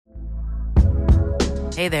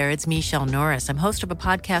Hey there, it's Michelle Norris. I'm host of a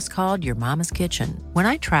podcast called Your Mama's Kitchen. When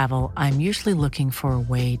I travel, I'm usually looking for a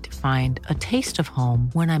way to find a taste of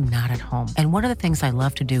home when I'm not at home. And one of the things I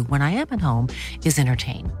love to do when I am at home is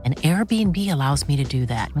entertain. And Airbnb allows me to do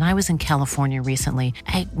that. When I was in California recently,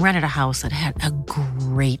 I rented a house that had a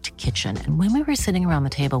great kitchen. And when we were sitting around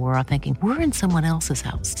the table, we were all thinking, we're in someone else's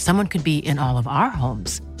house. Someone could be in all of our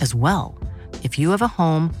homes as well. If you have a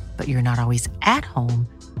home, but you're not always at home,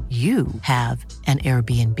 you have an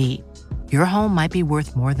Airbnb. Your home might be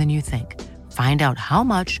worth more than you think. Find out how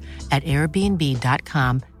much at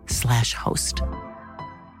airbnb.com/host.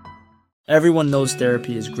 Everyone knows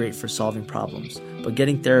therapy is great for solving problems, but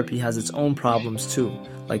getting therapy has its own problems too,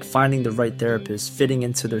 like finding the right therapist, fitting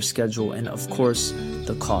into their schedule, and of course,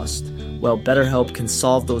 the cost. Well, BetterHelp can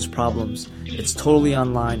solve those problems. It's totally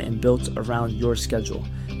online and built around your schedule.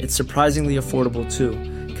 It's surprisingly affordable too.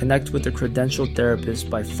 Connect with a credentialed therapist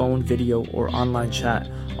by phone, video, or online chat,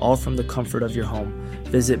 all from the comfort of your home.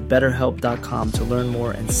 Visit BetterHelp.com to learn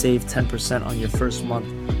more and save 10% on your first month.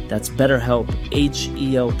 That's BetterHelp,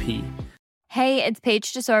 H-E-L-P. Hey, it's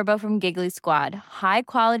Paige DeSorbo from Giggly Squad. High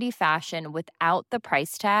quality fashion without the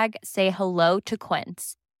price tag. Say hello to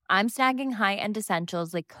Quince. I'm snagging high-end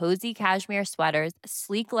essentials like cozy cashmere sweaters,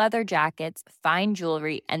 sleek leather jackets, fine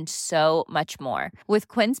jewelry, and so much more. With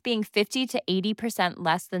Quince being 50 to 80%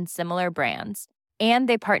 less than similar brands. And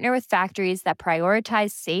they partner with factories that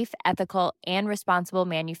prioritize safe, ethical, and responsible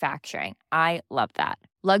manufacturing. I love that.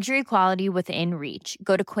 Luxury quality within reach.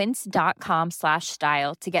 Go to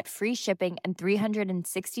quince.com/style to get free shipping and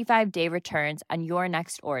 365-day returns on your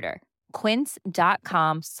next order.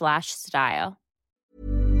 Quince.com/style.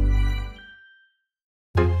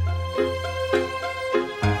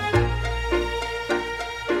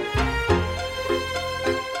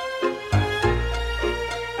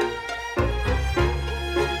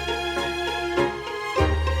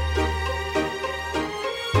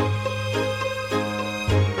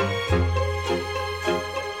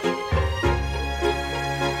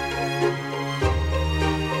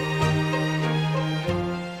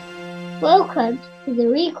 Welcome to the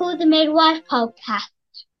Recall the Midwife podcast.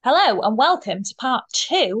 Hello and welcome to part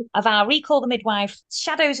 2 of our Recall the Midwife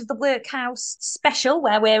Shadows of the Workhouse special,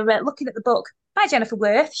 where we're looking at the book by Jennifer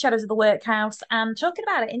Worth, Shadows of the Workhouse, and talking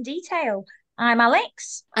about it in detail. I'm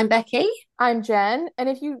Alex. I'm Becky. I'm Jen. And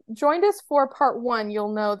if you joined us for part 1,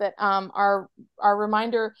 you'll know that our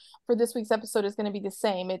reminder for this week's episode is going to be the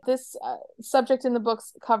same. This subject in the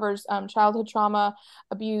books covers childhood trauma,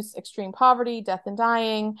 abuse, extreme poverty, death and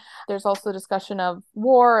dying. There's also discussion of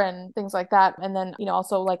war and things like that. And then,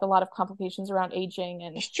 also like a lot of complications around aging.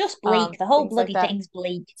 And it's just bleak. The whole bloody like thing's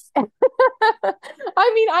bleak. I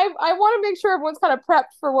mean, I want to make sure everyone's kind of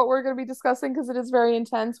prepped for what we're going to be discussing because it is very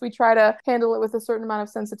intense. We try to handle it with a certain amount of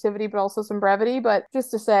sensitivity, but also some brevity. But just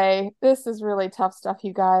to say, this is really tough stuff,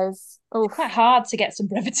 you guys. Oof. It's quite hard to get some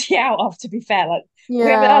brevity out of, to be fair. We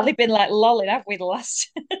haven't hardly been lolling, have we, the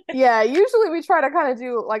last? Yeah, usually we try to kind of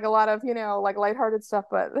do like a lot of, lighthearted stuff,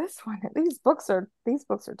 but these books are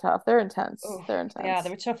tough. They're intense. Oof. They're intense. Yeah,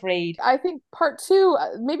 they're a tough read. I think part 2,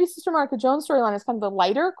 maybe Sister Monica Jones' storyline is kind of the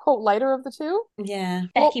lighter, quote, lighter of the two. Yeah.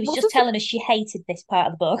 Becky was just telling us she hated this part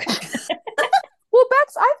of the book. Well,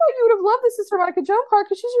 Bex, I thought you would have loved the Sister Monica Jones part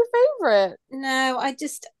because she's your favorite. No, I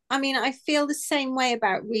feel the same way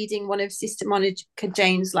about reading one of Sister Monica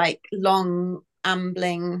Jones' long,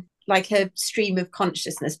 ambling, like a stream of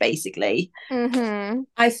consciousness, basically. Mm-hmm.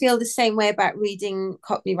 I feel the same way about reading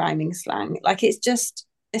Cockney rhyming slang.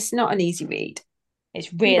 It's not an easy read.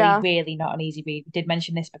 It's really, really not an easy read. We did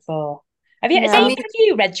mention this before. Has anyone of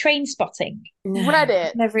you read Train Spotting? No, read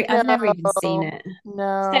it. I've never even seen it.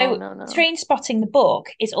 No. Train Spotting, the book,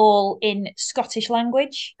 is all in Scottish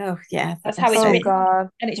language. Oh, yeah. That's how it's written. God.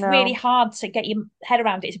 And it's really hard to get your head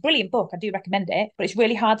around it. It's a brilliant book. I do recommend it. But it's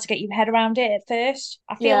really hard to get your head around it at first.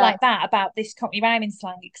 I feel like that about this Cockney rhyming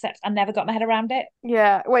slang, except I never got my head around it.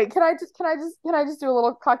 Yeah. Wait, can I just do a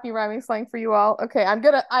little Cockney rhyming slang for you all? Okay,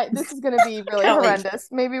 this is gonna be really horrendous.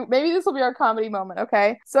 Maybe this will be our comedy moment,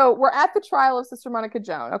 okay? So we're at the trial of Sister Monica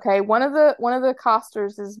Joan, okay? One of the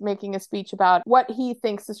costers is making a speech about what he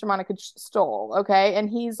thinks Sister Monica stole, okay? And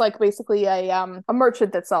he's basically a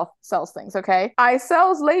merchant that sells things, okay? I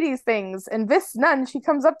sells ladies things, and this nun, she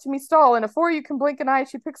comes up to me stall, and afore you can blink an eye,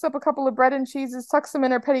 she picks up a couple of bread and cheeses, tucks them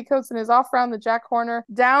in her petticoats, and is off round the jack corner,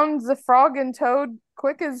 down the frog and toad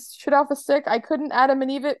quick as shit off a stick. I couldn't Adam and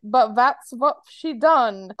Eve it, but that's what she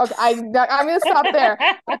done. Okay, I'm gonna stop there.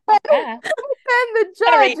 And the judge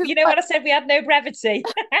Sorry, is you know what I said? We had no brevity.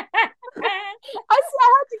 I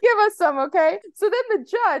had to give us some, okay? So then the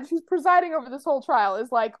judge who's presiding over this whole trial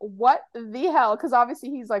is like, what the hell? Because obviously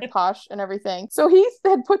he's like posh and everything. So he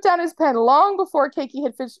had put down his pen long before Keiki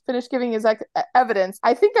had finished giving his evidence.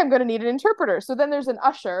 I think I'm going to need an interpreter. So then there's an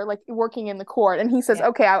usher like working in the court, and he says,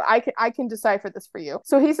 okay, I can decipher this for you.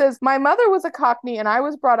 So he says, my mother was a Cockney and I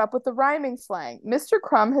was brought up with the rhyming slang. Mr.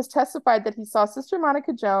 Crumb has testified that he saw Sister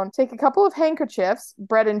Monica Joan take a couple of handkerchiefs.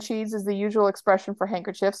 Bread and cheese is the usual expression for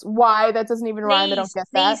handkerchiefs. Why? That doesn't even rhyme. I don't get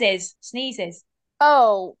that. Sneezes.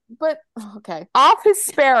 Oh, but okay. Off his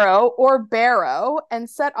sparrow or barrow and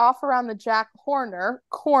set off around the Jack Horner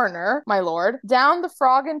corner, my lord, down the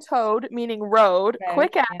Frog and Toad, meaning road,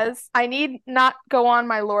 quick as I need not go on,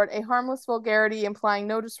 my lord, a harmless vulgarity implying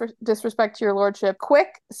no disrespect to your lordship.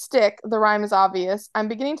 Quick stick, the rhyme is obvious. I'm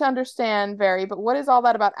beginning to understand, very, but what is all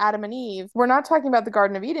that about Adam and Eve? We're not talking about the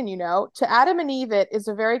Garden of Eden, you know. To Adam and Eve it is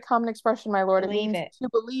a very common expression, my lord. It means to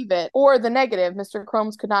believe it. Or the negative, Mr.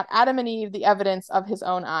 Cromes could not Adam and Eve the evidence of his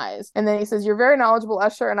own eyes. And then he says, you're very knowledgeable,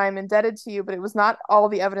 Usher, and I'm indebted to you, but it was not all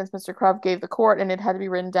the evidence Mr. Crumb gave the court, and it had to be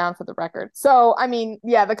written down for the record. So, I mean,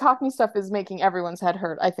 yeah, the Cockney stuff is making everyone's head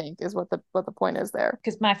hurt, I think, is what the point is there.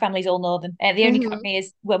 Because my family's all northern. The only Cockney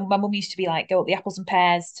is when my mum used to be like, go up the apples and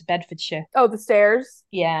pears to Bedfordshire. Oh, the stairs?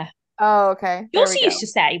 Yeah. Oh, okay. She also used to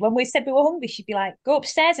say, when we said we were hungry, she'd be like, go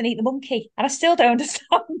upstairs and eat the monkey. And I still don't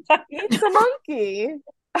understand that. Eat the monkey?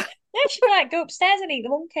 Yeah, she'd be like, go upstairs and eat the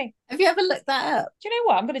monkey. Have you ever looked that up? Do you know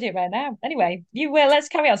what? I'm going to do it right now. Anyway, let's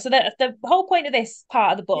carry on. So the whole point of this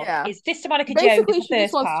part of the book is Sister Monica Joan. Basically, she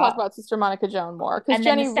just wants to talk about Sister Monica Joan more because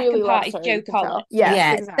Jenny really loves her. Joe Collins.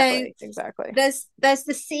 Yes, exactly. There's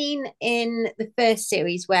the scene in the first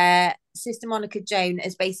series where Sister Monica Joan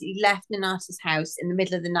has basically left Nonnatus house in the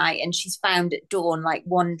middle of the night, and she's found at dawn like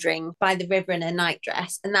wandering by the river in her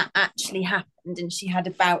nightdress, and that actually happened, and she had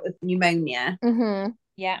a bout of pneumonia.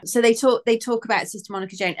 Yeah. So they talk about Sister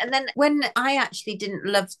Monica Joan. And then when I actually didn't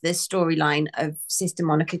love the storyline of Sister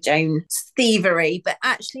Monica Joan's thievery, but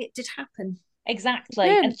actually it did happen. Exactly.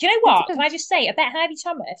 And do you know what? Can I just say, I bet Heidi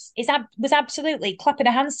Thomas was absolutely clapping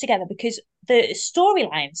her hands together because the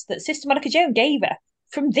storylines that Sister Monica Joan gave her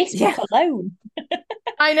from this book alone.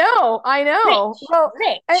 I know.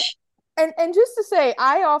 Rich. And just to say,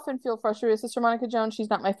 I often feel frustrated with Sister Monica Jones. She's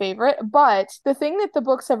not my favorite, but the thing that the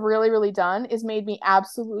books have really, really done is made me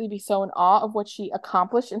absolutely be so in awe of what she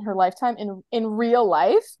accomplished in her lifetime in real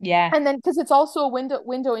life. Yeah. And then because it's also a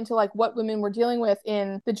window into like what women were dealing with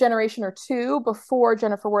in the generation or two before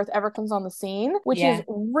Jennifer Worth ever comes on the scene, which is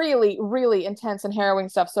really, really intense and harrowing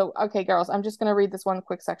stuff. So, okay, girls, I'm just going to read this one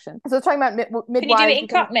quick section. So it's talking about midwives. Can you do it in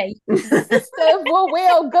Cockney?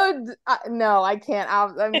 well, good. No, I can't.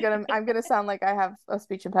 I'm gonna sound like I have a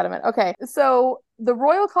speech impediment. Okay, so the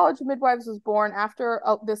Royal College of Midwives was born after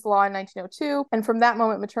this law in 1902, and from that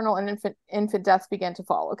moment, maternal and infant deaths began to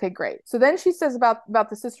fall. Okay, great. So then she says about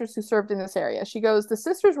the sisters who served in this area. She goes, the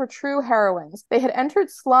sisters were true heroines. They had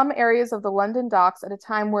entered slum areas of the London docks at a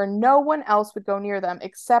time where no one else would go near them,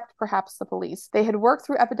 except perhaps the police. They had worked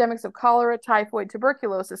through epidemics of cholera, typhoid,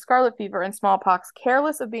 tuberculosis, scarlet fever, and smallpox,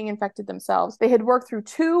 careless of being infected themselves. They had worked through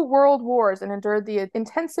 2 world wars and endured the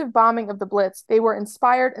intensive bombing of the Blitz. They were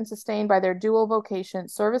inspired and sustained by their dual vocation,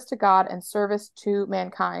 service to God and service to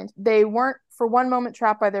mankind. They weren't for one moment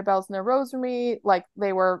trapped by their bells and their rosary, like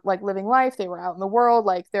they were like living life, they were out in the world,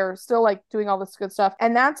 like they're still like doing all this good stuff.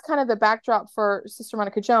 And that's kind of the backdrop for Sister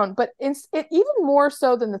Monica Joan. But it even more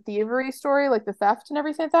so than the thievery story, like the theft and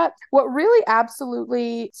everything like that, what really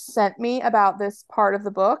absolutely sent me about this part of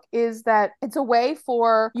the book is that it's a way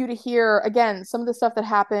for you to hear, again, some of the stuff that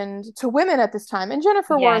happened to women at this time. And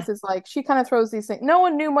Jennifer Worth is like, she kind of throws these things. No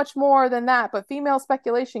one knew much more than that, but female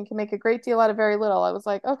speculation can make a great deal out of very little. I was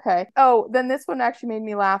like, okay. Oh, then this one actually made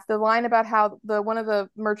me laugh. The line about how one of the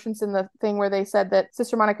merchants in the thing where they said that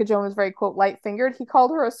Sister Monica Joan was very, quote, light-fingered, he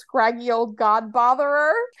called her a scraggy old god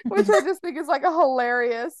botherer, which I just think is like a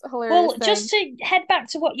hilarious well, thing. Just to head back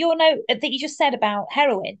to what your note that you just said about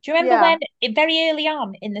heroin. Do you remember when very early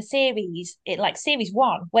on in the series, series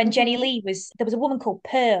 1, when Jenny Lee there was a woman called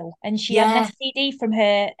Pearl, and she had an STD from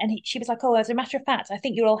her, and she was like, oh, as a matter of fact, I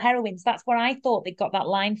think you're all heroines. That's where I thought they got that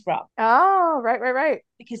line from. Oh, right.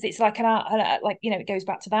 Because it's like it goes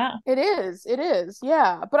back to that. It is,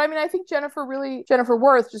 yeah. But I mean, I think Jennifer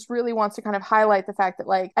Worth just really wants to kind of highlight the fact that,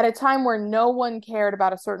 like, at a time where no one cared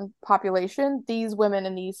about a certain population, these women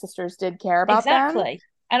and these sisters did care about them.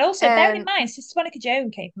 And also, bear in mind, Sister Monica Joan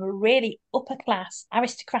came from a really upper class,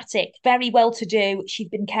 aristocratic, very well to do. She'd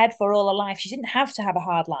been cared for all her life. She didn't have to have a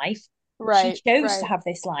hard life. Right. She chose to have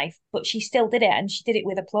this life, but she still did it, and she did it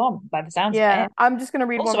with aplomb by the sounds of it. I'm just going to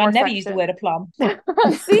read also, one more I never section. use the word aplomb.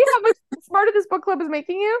 See how much smarter this book club is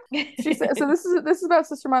making you? She said, so this is about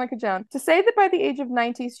Sister Monica Joan. To say that by the age of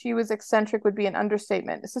 90 she was eccentric would be an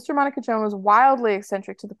understatement. Sister Monica Joan was wildly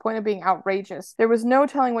eccentric to the point of being outrageous. There was no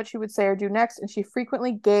telling what she would say or do next, and she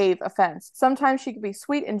frequently gave offense. Sometimes she could be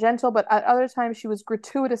sweet and gentle, but at other times she was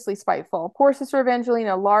gratuitously spiteful. Poor Sister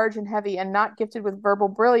Evangelina, large and heavy and not gifted with verbal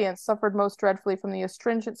brilliance, suffered most dreadfully from the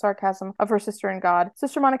astringent sarcasm of her sister in God.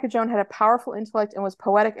 Sister Monica Joan had a powerful intellect and was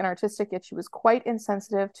poetic and artistic, yet she was quite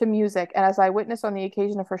insensitive to music, and as I witnessed on the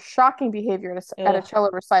occasion of her shocking behavior at a cello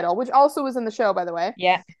recital, which also was in the show, by the way.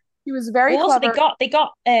 Yeah. She was very also, clever. They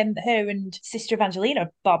got her and Sister Evangelina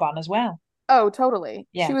bob on as well. Oh, totally.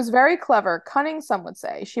 Yeah. She was very clever, cunning, some would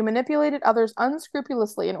say. She manipulated others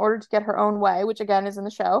unscrupulously in order to get her own way, which again is in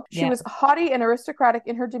the show. She was haughty and aristocratic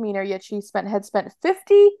in her demeanor, yet she had spent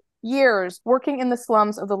 50 years working in the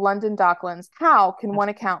slums of the London Docklands. How can one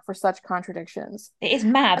account for such contradictions? It is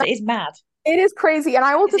mad. It is mad. It is crazy. And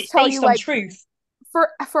I will just tell you, like, truth.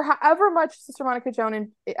 For however much Sister Monica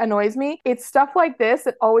Joan annoys me, it's stuff like this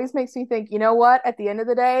that always makes me think, you know what? At the end of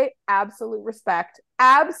the day, absolute respect.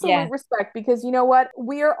 Absolute respect, because you know what?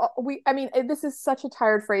 I mean, this is such a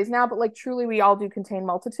tired phrase now, but like truly we all do contain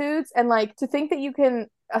multitudes. And like to think that you can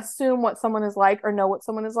assume what someone is like or know what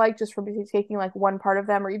someone is like just from taking like one part of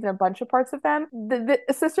them or even a bunch of parts of them. The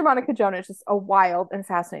Sister Monica Joan is just a wild and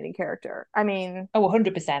fascinating character. I mean,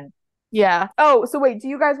 100%. Yeah. Oh, so wait, do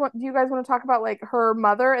you guys want to talk about like her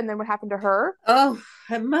mother and then what happened to her? Oh,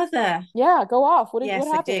 her mother. Yeah, go off. What yes,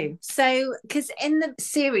 happened? I do. So, because in the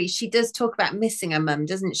series she does talk about missing her mum,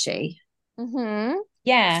 doesn't she? Mm-hmm.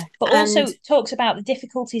 Yeah, but also talks about the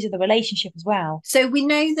difficulties of the relationship as well. So we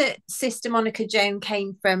know that Sister Monica Joan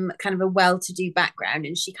came from kind of a well-to-do background,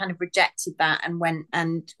 and she kind of rejected that and went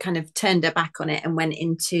and kind of turned her back on it and went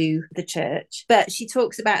into the church. But she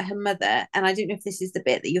talks about her mother, and I don't know if this is the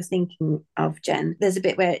bit that you're thinking of, Jen. There's a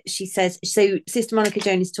bit where she says, so Sister Monica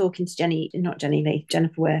Joan is talking to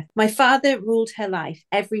Jennifer Worth. My father ruled her life,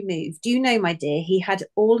 every move. Do you know, my dear, he had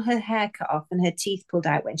all her hair cut off and her teeth pulled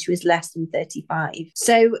out when she was less than 35.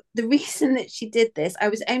 So the reason that she did this, I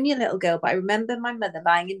was only a little girl, but I remember my mother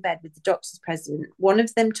lying in bed with the doctor's president. One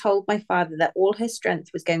of them told my father that all her strength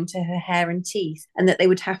was going to her hair and teeth and that they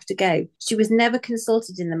would have to go. She was never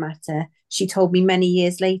consulted in the matter. She told me many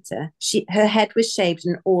years later. Her head was shaved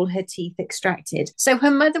and all her teeth extracted. So her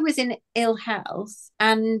mother was in ill health,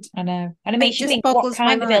 and I know. And it makes you think, what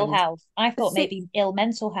kind of ill health? I thought maybe ill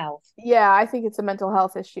mental health. Yeah, I think it's a mental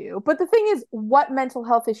health issue. But the thing is, what mental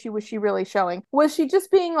health issue was she really showing? Was she just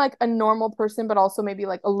being like a normal person, but also maybe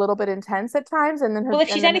like a little bit intense at times? And then if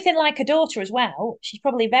she's anything like her daughter as well, she's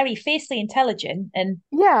probably very fiercely intelligent and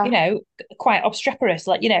quite obstreperous.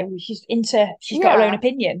 Like, she's got her own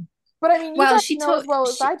opinion. But I mean, you guys know as well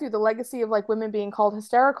as I do the legacy of like women being called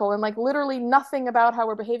hysterical, and like literally nothing about how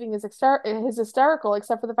we're behaving is hysterical,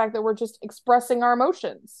 except for the fact that we're just expressing our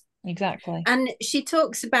emotions. Exactly. And she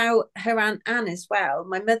talks about her Aunt Anne as well.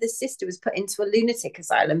 My mother's sister was put into a lunatic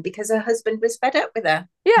asylum because her husband was fed up with her.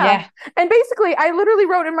 Yeah. And basically, I literally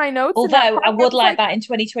wrote in my notes. Although I would like that in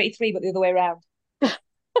 2023, but the other way around.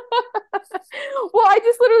 Well, I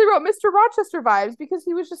just literally wrote Mr. Rochester vibes because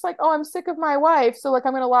he was just like, oh, I'm sick of my wife, so like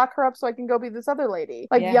I'm gonna lock her up so I can go be this other lady,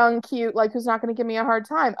 like young, cute, like who's not gonna give me a hard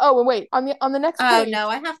time. Oh, and wait, on the next page. Oh no,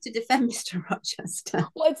 I have to defend Mr. Rochester.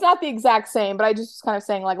 Well, it's not the exact same, but I just was kind of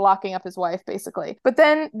saying like locking up his wife basically. But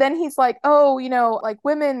then he's like, oh, like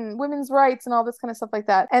women's rights and all this kind of stuff like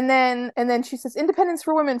that. And then she says, independence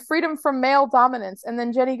for women, freedom from male dominance. And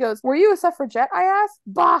then Jenny goes, were you a suffragette? I asked.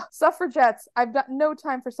 Bah, suffragettes. I've got no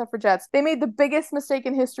time for suffragettes. They made the biggest mistake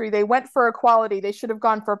in history. They went for equality. They should have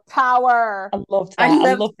gone for power. I loved that.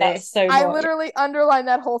 I loved that so much. I literally underlined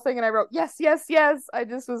that whole thing and I wrote, yes, yes, yes. I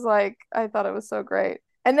just was like, I thought it was so great.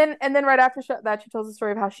 And then right after that, she tells the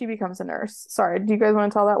story of how she becomes a nurse. Sorry, do you guys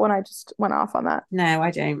want to tell that one? I just went off on that. No,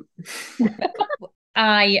 I don't.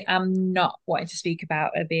 I am not wanting to speak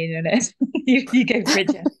about her being a nurse. you go,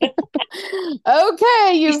 Bridget.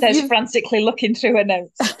 Okay, she says frantically looking through her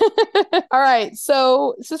notes. All right.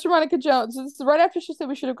 So Sister Monica Jones, this is right after she said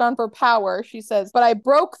we should have gone for power. She says, but I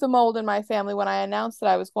broke the mold in my family when I announced that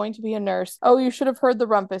I was going to be a nurse. Oh, you should have heard the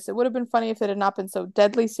rumpus. It would have been funny if it had not been so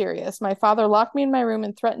deadly serious. My father locked me in my room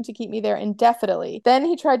and threatened to keep me there indefinitely. Then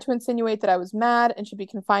he tried to insinuate that I was mad and should be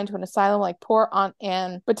confined to an asylum like poor Aunt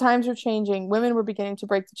Anne. But times were changing. Women were beginning to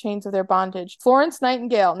break the chains of their bondage. Florence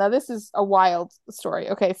Nightingale. Now, this is a wild story.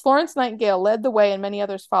 Okay. Florence Nightingale led the way and many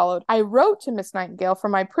others followed. I wrote to Miss Nightingale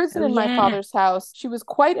from my prison in my father's house. She was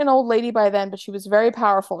quite an old lady by then, but she was very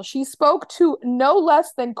powerful. She spoke to no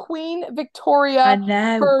less than Queen Victoria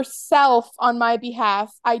herself on my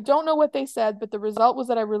behalf. I don't know what they said, but the result was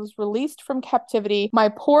that I was released from captivity. My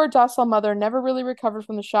poor docile mother never really recovered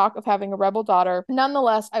from the shock of having a rebel daughter.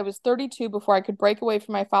 Nonetheless, I was 32 before I could break away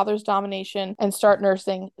from my father's domination and start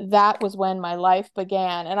nursing. That was when my life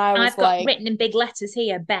began. And I've got written in big letters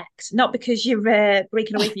here, Bex, not because you're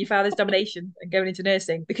breaking away from your father's domination and going into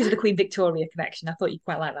nursing, because of the Queen Victoria connection. I thought you'd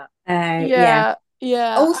quite like that.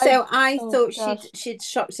 Yeah. Also, I thought she'd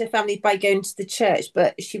shocked her family by going to the church,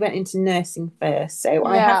 but she went into nursing first. So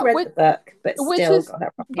I have read the book, but still got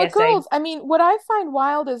that property. But girls, I mean, what I find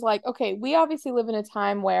wild is like, okay, we obviously live in a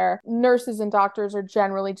time where nurses and doctors are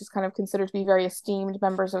generally just kind of considered to be very esteemed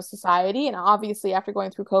members of society. And obviously, after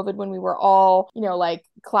going through COVID, when we were all, like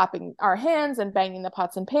clapping our hands and banging the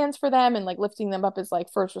pots and pans for them and like lifting them up as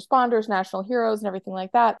like first responders, national heroes, and everything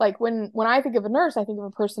like that. Like when I think of a nurse, I think of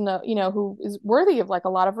a person, who is worthy of like a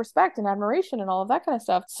lot of respect and admiration and all of that kind of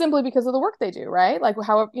stuff, simply because of the work they do, right? Like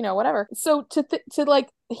however, whatever. So to like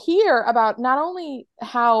hear about not only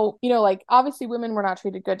how, like obviously women were not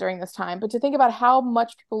treated good during this time, but to think about how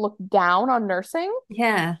much people look down on nursing.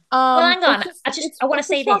 Yeah. Well, hang on. I want to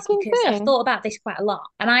say this because I've thought about this quite a lot.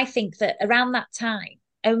 And I think that around that time,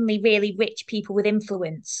 only really rich people with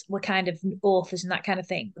influence were kind of authors and that kind of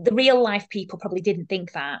thing. The real life people probably didn't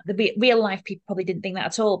think that. The real life people probably didn't think that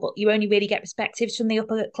at all. But you only really get perspectives from the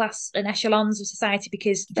upper class and echelons of society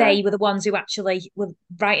because they were the ones who actually were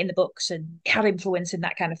writing the books and had influence and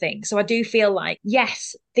that kind of thing. So I do feel like,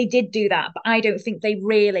 yes, they did do that, but I don't think they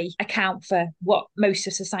really account for what most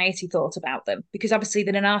of society thought about them, because obviously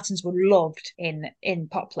the Nonartans were loved in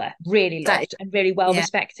Poplar, really loved and really well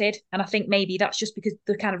respected. And I think maybe that's just because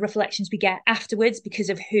the kind of reflections we get afterwards, because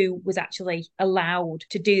of who was actually allowed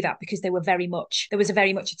to do that, because there was very much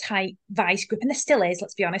a tight vice grip, and there still is.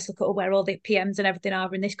 Let's be honest, look at where all the PMs and everything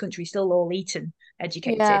are in this country, still all Eton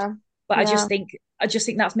educated. But I just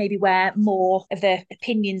think that's maybe where more of the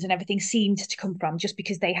opinions and everything seemed to come from, just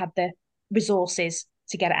because they had the resources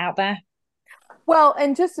to get it out there. Well,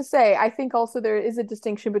 and just to say, I think also there is a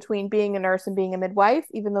distinction between being a nurse and being a midwife,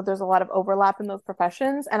 even though there's a lot of overlap in those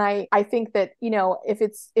professions. And I think that, if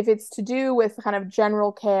it's to do with kind of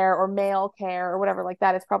general care or male care or whatever like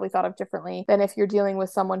that, it's probably thought of differently than if you're dealing with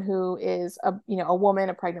someone who is a woman,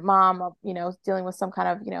 a pregnant mom, dealing with some kind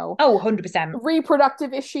of, 100%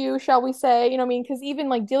 reproductive issue, shall we say, because even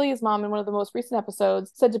like Delia's mom in one of the most recent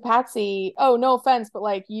episodes said to Patsy, oh, no offense, but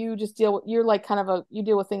like you deal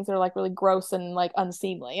with things that are like really gross and like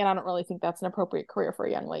unseemly, and I don't really think that's an appropriate career for a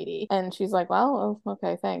young lady. And she's like, well,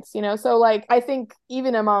 okay, thanks. So like I think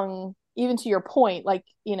even to your point, like,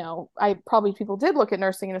 I probably people did look at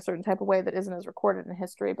nursing in a certain type of way that isn't as recorded in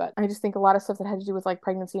history, but I just think a lot of stuff that had to do with like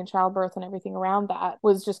pregnancy and childbirth and everything around that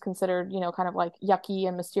was just considered, kind of like yucky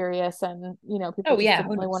and mysterious, and people didn't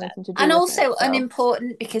really want anything to do and with also it, so.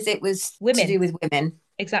 unimportant because it was to do with women.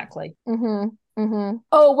 Exactly.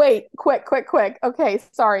 Oh, wait, quick. Okay,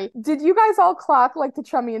 sorry. Did you guys all clock like the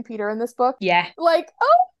Chummy and Peter in this book? Yeah. Like,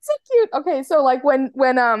 oh, so cute. Okay, so like when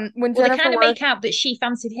Jennifer they kind of make out that she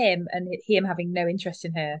fancied him and him having no interest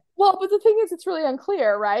in her. Well, but the thing is, it's really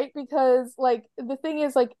unclear, right? Because like the thing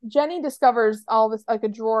is, like Jenny discovers all this, like a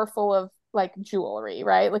drawer full of like jewelry,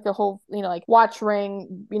 right? Like a whole, like watch,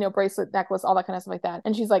 ring, bracelet, necklace, all that kind of stuff like that.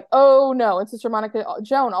 And she's like, oh no. And Sister Monica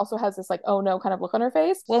Joan also has this like, oh no kind of look on her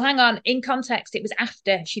face. Well, hang on. In context, it was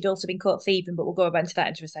after she'd also been caught thieving, but we'll go into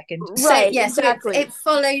that in a second. Right, so, exactly. So it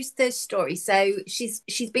follows the story. So she's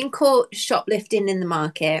been caught shoplifting in the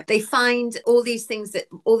market. They find all these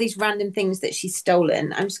random things that she's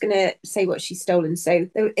stolen. I'm just going to say what she's stolen. So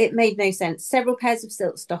it made no sense. Several pairs of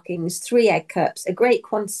silk stockings, 3 egg cups, a great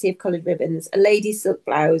quantity of coloured ribbons, a lady's silk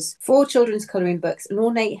blouse, 4 children's colouring books, an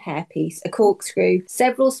ornate hairpiece, a corkscrew,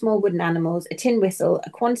 several small wooden animals, a tin whistle,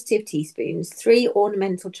 a quantity of teaspoons, 3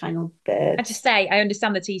 ornamental china birds. I just say, I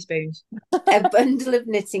understand the teaspoons. A bundle of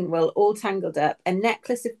knitting wool all tangled up, a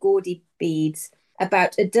necklace of gaudy beads,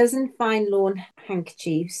 about a dozen fine lawn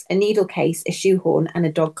handkerchiefs, a needle case, a shoehorn, and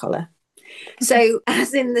a dog collar. So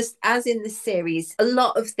as in this series, a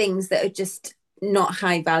lot of things that are just not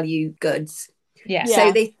high value goods. Yeah.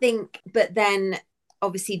 So they think, but then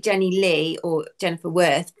obviously Jenny Lee or Jennifer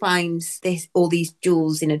Worth finds all these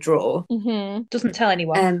jewels in a drawer. Doesn't tell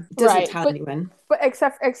anyone. Doesn't tell anyone. But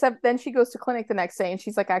except then she goes to clinic the next day and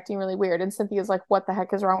she's like acting really weird. And Cynthia's like, "What the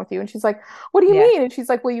heck is wrong with you?" And she's like, "What do you mean?" And she's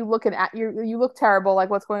like, "Well, you look terrible. Like,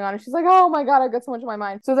 what's going on?" And she's like, "Oh my God, I've got so much on my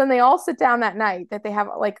mind." So then they all sit down that night that they have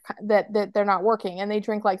like that they're not working, and they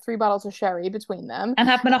drink like 3 bottles of sherry between them and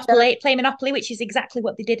have play Monopoly, which is exactly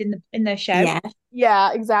what they did in their show.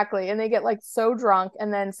 Yeah, exactly. And they get like so drunk,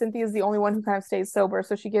 and then Cynthia's the only one who kind of stays sober.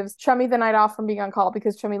 So she gives Chummy the night off from being on call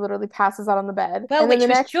because Chummy literally passes out on the bed. Well, which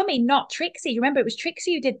was Chummy, not Trixie. Remember, it was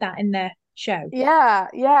Trixie who did that in the show. Yeah.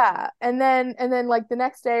 And then like the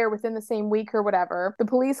next day or within the same week or whatever, the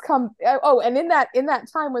police come. Oh, and in that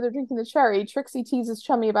time where they're drinking the cherry, Trixie teases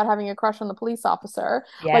Chummy about having a crush on the police officer,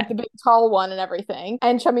 like the big tall one and everything.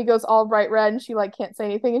 And Chummy goes all bright red and she like can't say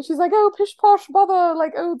anything. And she's like, "Oh, pish posh bother,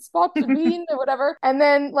 like, oh, spot to bean," or whatever. And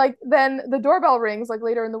then the doorbell rings like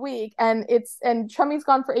later in the week, and Chummy's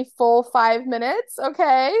gone for a full 5 minutes.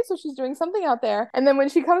 Okay, so she's doing something out there. And then when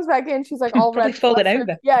she comes back in, she's like all red, folded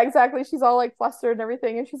over. Yeah, exactly. She's all like flustered and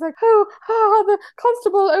everything, and she's like, "Oh, the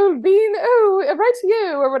constable, old bean, right to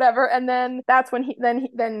you," or whatever. And then that's when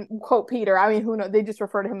then quote Peter. I mean, who knows? They just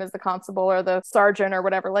refer to him as the constable or the sergeant or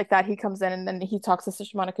whatever like that. He comes in and then he talks to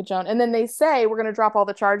Sister Monica Joan, and then they say, "We're going to drop all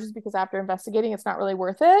the charges because after investigating, it's not really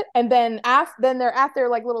worth it." And then they're at their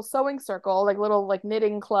like little sewing circle, like little like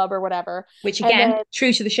knitting club or whatever. Which again,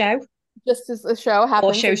 true to the show. Just as the show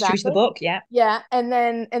happens, or shows true to the book. Yeah. And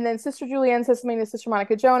then Sister Julianne says something to Sister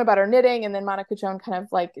Monica Joan about her knitting, and then Monica Joan kind of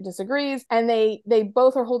like disagrees, and they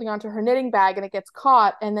both are holding onto her knitting bag, and it gets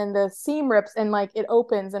caught, and then the seam rips and like it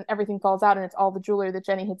opens and everything falls out, and it's all the jewelry that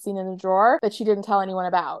Jenny had seen in the drawer that she didn't tell anyone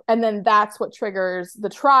about. And then that's what triggers the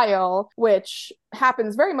trial, which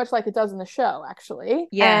happens very much like it does in the show, actually.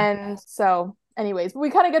 And so anyways, we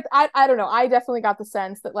kind of get, I don't know, I definitely got the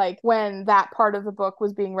sense that like when that part of the book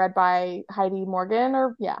was being read by Heidi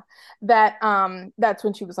Morgan, that's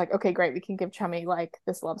when she was like, "Okay, great, we can give Chummy like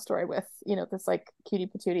this love story with, this like cutie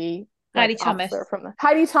patootie Heidi Thomas from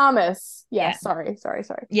Heidi Thomas. Sorry.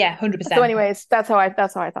 Yeah, 100%. So anyways, that's how I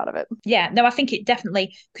thought of it. Yeah, no, I think it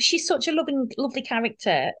definitely, because she's such a lovely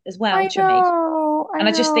character as well,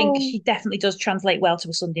 I just think she definitely does translate well to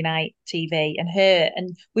a Sunday night TV,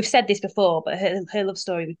 and we've said this before, but her love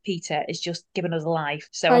story with Peter is just given us life.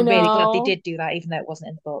 So I'm really glad they did do that, even though it wasn't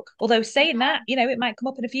in the book. Although saying that, it might come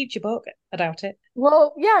up in a future book. I doubt it.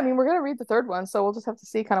 Well, yeah, I mean, we're gonna read the third one, so we'll just have to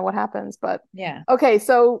see kind of what happens. But yeah. Okay,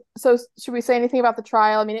 so should we say anything about the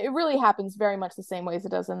trial? I mean, it really happens very much the same way as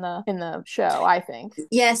it does in the show, I think.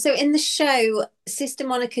 Yeah, so in the show, Sister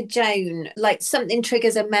Monica Joan, like something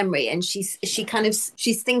triggers a memory, and she's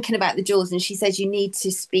thinking about the jewels, and she says, "You need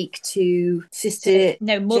to speak to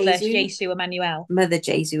Mother Jesu Emmanuel. Mother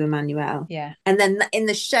Jesu Emmanuel." Yeah. And then in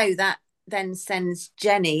the show, that then sends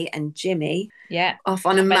Jenny and Jimmy off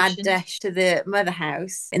on a mad dash to the mother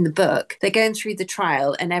house. In the book, they're going through the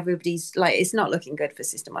trial, and everybody's like, it's not looking good for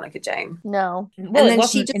Sister Monica Joan. No. Well, it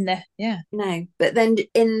wasn't in the No, but then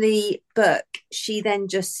in the book, she then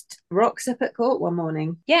just rocks up at court one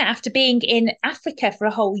morning. Yeah, after being in Africa for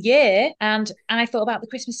a whole year, and I thought about the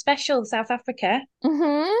Christmas special, South Africa.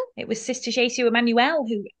 It was Sister Jesu Emmanuel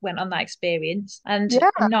who went on that experience, and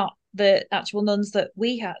not the actual nuns that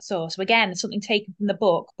we saw. So again, something taken from the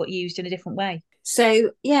book but used in a different way. So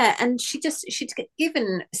yeah, and she'd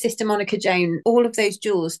given Sister Monica Joan all of those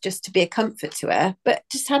jewels just to be a comfort to her, but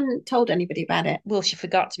just hadn't told anybody about it. Well, she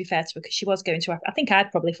forgot, to be fair to her, because she was going to Africa. I think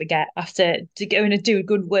I'd probably forget after to go and do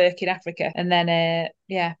good work in Africa, and then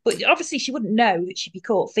but obviously she wouldn't know that she'd be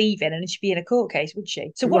caught thieving and she'd be in a court case, would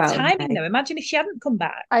she? So what timing though? Imagine if she hadn't come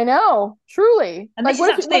back. I know, truly. And this is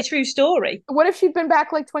actually a true story. What if she'd been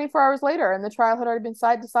back like 24 hours later and the trial had already been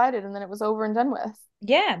decided and then it was over and done with?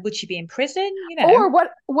 Yeah, would she be in prison? Or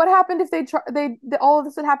what happened if they all of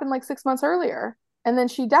this had happened like 6 months earlier, and then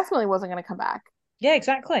she definitely wasn't going to come back? Yeah,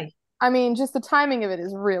 exactly. I mean, just the timing of it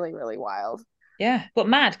is really, really wild. Yeah, but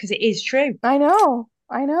mad because it is true. I know.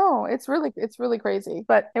 It's really crazy,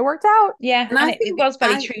 but it worked out. Yeah, and it was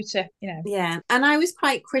very true to, Yeah, and I was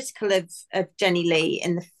quite critical of Jenny Lee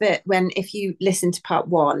in if you listen to part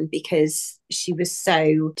one, because she was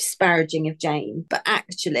so disparaging of Jane. But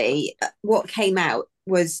actually, what came out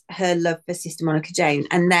was her love for Sister Monica Joan,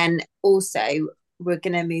 and then also we're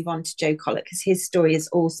going to move on to Joe Collett because his story is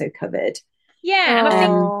also covered Yeah, and I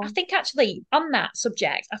Oh. think actually on that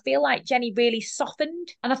subject, I feel like Jenny really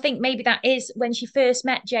softened. And I think maybe that is when she first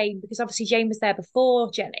met Jane, because obviously Jane was there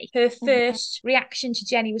before Jenny. Her first reaction to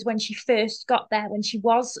Jenny was when she first got there, when she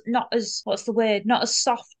was not as, what's the word, not as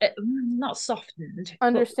soft, not softened, but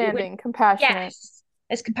Understanding, compassionate. yes,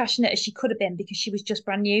 as compassionate as she could have been because she was just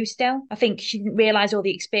brand new still. I think she didn't realize all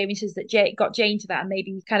the experiences that got Jane to that, and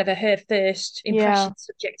maybe kind of her first impression,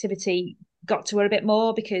 subjectivity got to her a bit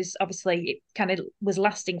more because obviously it kind of was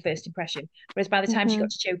lasting first impression. Whereas by the time she got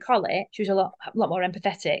to Joe Collett, she was a lot more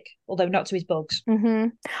empathetic, although not to his bugs.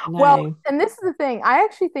 Well, and this is the thing. I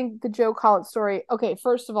actually think the Joe Collett story. Okay,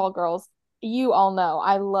 first of all, girls, you all know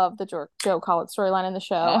I love the Joe Collett storyline in the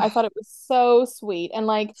show. I thought it was so sweet. And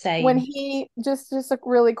like when he just like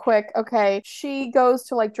really quick, okay, she goes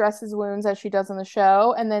to like dress his wounds as she does in the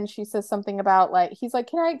show, and then she says something about like he's like,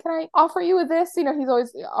 can I offer you with this? You know, he's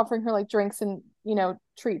always offering her like drinks and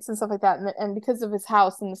treats and stuff like that. And because of his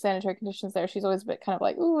house and the sanitary conditions there, she's always a bit kind of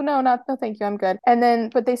like, ooh, no, thank you, I'm good. And then,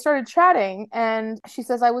 but they started chatting, and she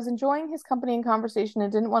says, I was enjoying his company and conversation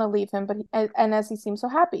and didn't want to leave him, and as he seemed so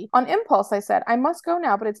happy. On impulse, I said, I must go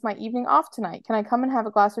now, but it's my evening off tonight. Can I come and have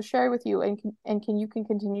a glass of sherry with you, and can you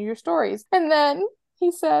continue your stories? And then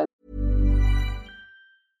he says,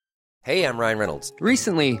 Hey, I'm Ryan Reynolds.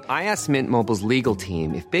 Recently, I asked Mint Mobile's legal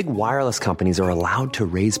team if big wireless companies are allowed to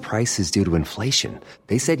raise prices due to inflation.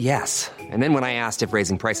 They said yes. And then when I asked if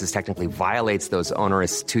raising prices technically violates those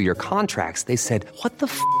onerous 2-year contracts, they said, what the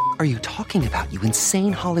f*** are you talking about, you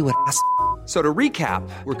insane Hollywood ass f- So to recap,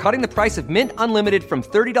 we're cutting the price of Mint Unlimited from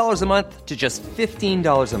 $30 a month to just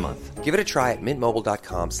 $15 a month. Give it a try at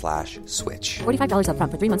mintmobile.com/switch. $45 up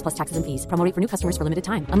front for 3 months plus taxes and fees. Promo rate for new customers for limited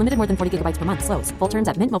time. Unlimited more than 40 gigabytes per month. Slows full terms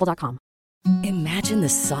at mintmobile.com. Imagine the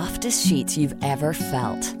softest sheets you've ever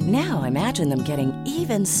felt. Now imagine them getting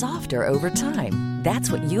even softer over time.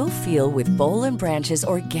 That's what you'll feel with Boll and Branch's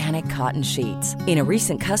organic cotton sheets. In a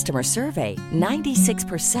recent customer survey,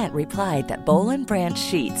 96% replied that Boll and Branch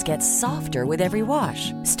sheets get softer with every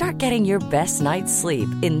wash. Start getting your best night's sleep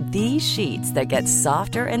in these sheets that get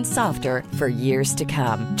softer and softer for years to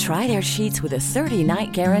come. Try their sheets with a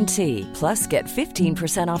 30-night guarantee. Plus, get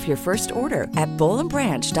 15% off your first order at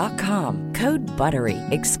bollandbranch.com. Code BUTTERY.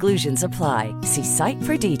 Exclusions apply. See site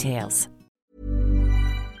for details.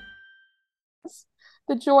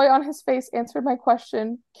 the joy on his face answered my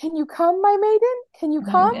question. Can you come, my maiden? Can you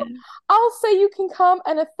come? I'll say you can come,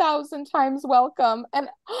 and 1,000 times welcome. And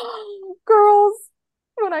girls,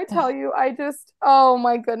 when I tell you, I just, oh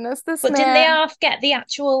my goodness, this But man. didn't they half get the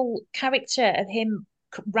actual character of him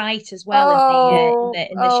right as well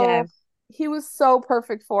in the show? He was so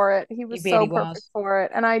perfect for it. He was so perfect for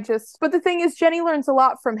it. And but the thing is, Jenny learns a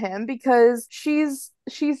lot from him because she's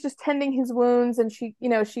just tending his wounds, and she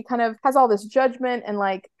kind of has all this judgment and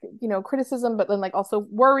criticism, but then also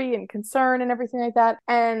worry and concern and everything like that.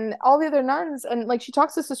 And all the other nuns, and she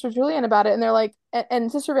talks to Sister Julian about it, and they're like,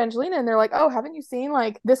 and Sister Evangelina, and they're like, oh, haven't you seen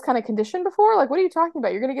this kind of condition before? What are you talking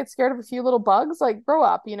about? You're gonna get scared of a few little bugs? Grow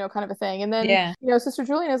up, kind of a thing. And then Sister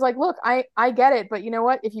Julian is like, look, I get it, but you know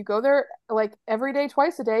what? If you go there every day,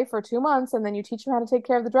 twice a day for 2 months, and then you teach him how to take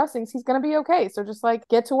care of the dressings, he's gonna be okay. So just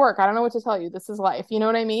get to work. I don't know what to tell you. This is life. You know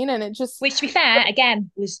what I mean? And it just, which, to be fair,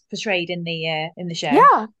 again, was portrayed in the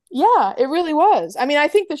show. Yeah, it really was. I mean, I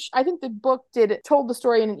think the book told the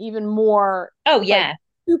story in an even more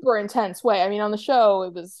super intense way. I mean, on the show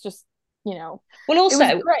it was just, well, also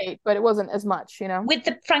it was great, but it wasn't as much, With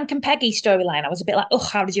the Frank and Peggy storyline, I was a bit like, oh,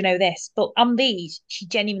 how did you know this? But on these, she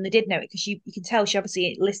genuinely did know it, because you can tell she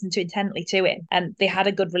obviously listened intently to him, and they had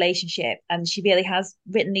a good relationship, and she really has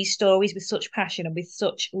written these stories with such passion and with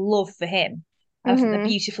such love for him. They're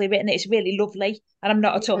beautifully written. It's really lovely, and I'm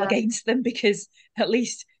not at all against them, because at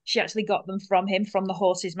least she actually got them from him, from the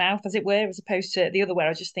horse's mouth, as it were, as opposed to the other, where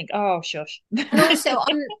I just think, oh, shush. And also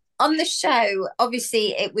on the show,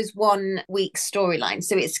 obviously it was 1 week storyline,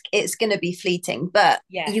 so it's going to be fleeting, but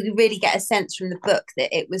you really get a sense from the book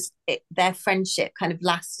that their friendship kind of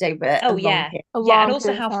lasted over a long period. And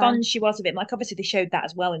also how fond she was of him. Obviously they showed that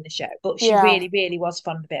as well in the show, but she really, really was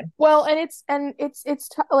fond of him. Well, and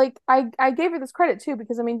I gave her this credit too,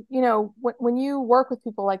 because I mean, when you work with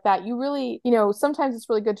people like that, you really, sometimes it's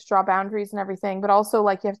really good to draw boundaries and everything, but also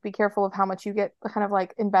you have to be careful of how much you get kind of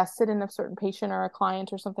invested in a certain patient or a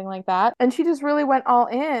client or something like that. And she just really went all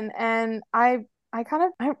in, and I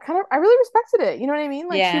really respected it. You know what I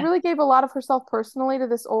mean? She really gave a lot of herself personally to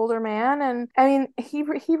this older man. And I mean, he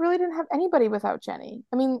really didn't have anybody without Jenny.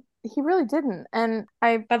 I mean, he really didn't. And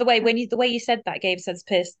by the way, the way you said that, gave sense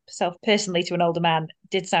personally to an older man,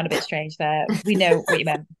 did sound a bit strange there. We know what you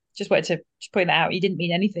meant. Just wanted to just point that out. He didn't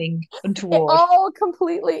mean anything untoward. All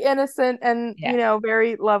completely innocent and, Yeah.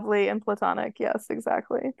 very lovely and platonic. Yes,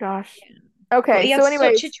 exactly. Gosh. But Okay, he so had such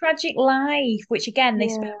anyways, a tragic life, which again they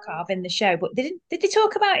yeah. spoke of in the show. But they didn't. Did they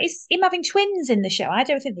talk about him having twins in the show? I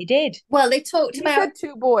don't think they did. Well, they talked He about, said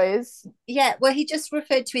 2 boys. yeah, well, he just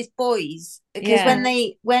referred to his boys because Yeah.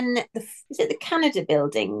 is it the Canada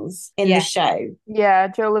buildings in the Yeah. show? Yeah,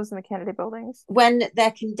 Joe lives in the Kennedy buildings. When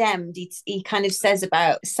they're condemned, he kind of says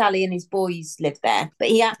about Sally and his boys live there, but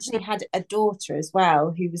he actually had a daughter as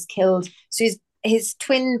well who was killed. So his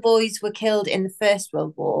twin boys were killed in the First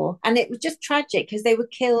World War, and it was just tragic because they were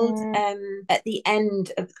killed at the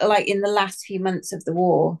end of, like, in the last few months of the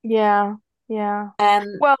war. Yeah. Yeah.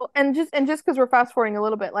 Well, and just because we're fast forwarding a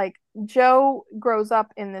little bit, like Joe grows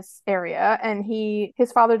up in this area and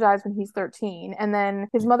his father dies when he's 13, and then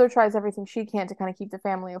his mother tries everything she can to kind of keep the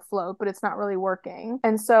family afloat, but it's not really working.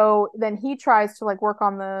 And so then he tries to like work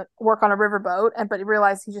on a riverboat, but he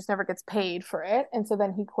realizes he just never gets paid for it. And so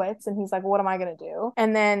then he quits and he's like, well, what am I going to do?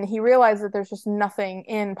 And then he realizes that there's just nothing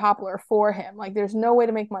in Poplar for him. Like there's no way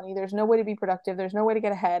to make money, there's no way to be productive, there's no way to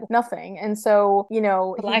get ahead, nothing. And so, he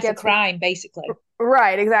Life of crime, basically.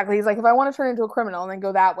 Right, exactly. He's like, if I want to turn into a criminal and then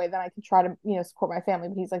go that way, then I can try to, support my family.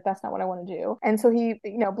 But he's like, that's not what I want to do. And so he,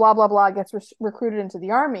 blah, blah, blah, gets recruited into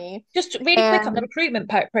the army. Just really quick on the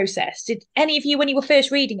recruitment process. Did any of you, when you were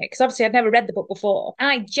first reading it, because obviously I'd never read the book before,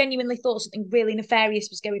 I genuinely thought something really nefarious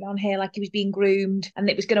was going on here, like he was being groomed and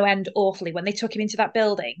it was going to end awfully. When they took him into that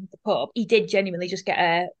building, the pub, he did genuinely just get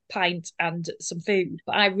a pint and some food.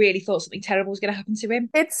 But I really thought something terrible was going to happen to him.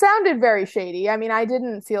 It sounded very shady. I mean, I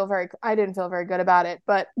didn't feel very good about it.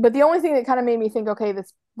 But the only thing that kind of made me think, okay,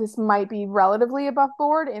 this might be relatively above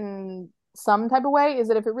board in some type of way is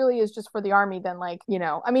that if it really is just for the army, then I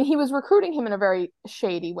mean, he was recruiting him in a very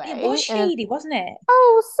shady way. It was shady, wasn't it?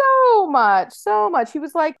 Oh, so much. He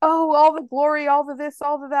was like, oh, all the glory, all the this,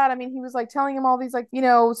 all the that. I mean, he was like telling him all these stories.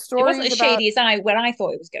 It wasn't as shady as where I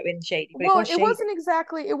thought it was going shady. But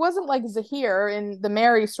it wasn't like Zahir in the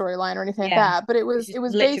Mary storyline or anything like that. But it was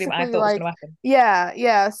literally what I thought was going to happen.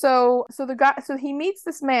 Yeah. So he meets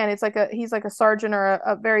this man. It's like he's like a sergeant or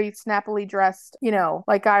a very snappily dressed,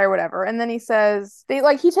 like guy or whatever. And then he says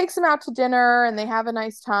he takes him out to dinner and they have a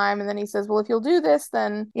nice time. And then he says, well, if you'll do this,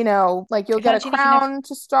 then you'll get a crown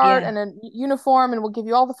to start and a uniform, and we'll give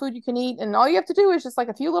you all the food you can eat, and all you have to do is just like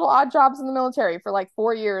a few little odd jobs in the military for like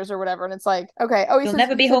 4 years or whatever. And it's like, okay, you'll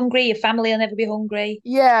never be hungry, your family will never be hungry.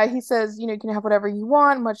 Yeah, he says, you can have whatever you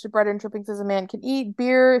want, much bread and drippings as a man can eat,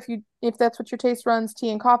 beer if that's what your taste runs, tea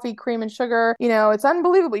and coffee, cream and sugar. It's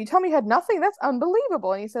unbelievable. You tell me you had nothing? That's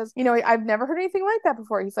unbelievable. And he says, I've never heard anything like that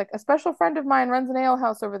before. He's like, a special friend of mine runs an ale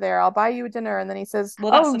house over there. I'll buy you a dinner. And then he says,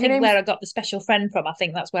 well, that's where I got the special friend from. I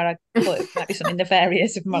think that's where I thought it might be something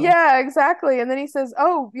nefarious. Yeah, exactly. And then he says,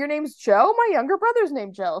 oh, your name's Joe? My younger brother's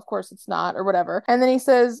named Joe. Of course it's not, or whatever. And then he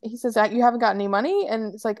says, you haven't got any money?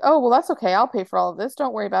 And it's like, oh, well, that's okay. I'll pay for all of this.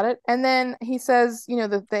 Don't worry about it. And then he says,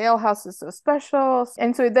 the ale house is so special.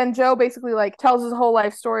 And so then Joe basically tells his whole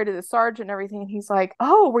life story to the sergeant and everything. And he's like,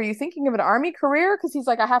 oh, were you thinking of an army career? Because he's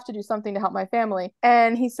like, I have to do something to help my family.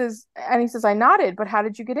 And he says, I nodded, but how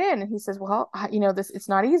did you get in? And he says, well, it's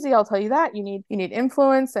not easy. I'll tell you that. You need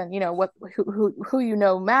influence, and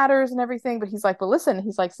who matters and everything. But he's like, but listen,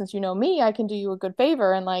 he's like, since you know me, I can do you a good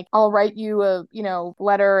favor, and I'll write you a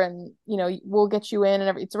letter, and we'll get you in,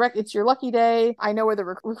 and it's your lucky day. I know where the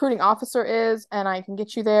recruiting officer is, and I can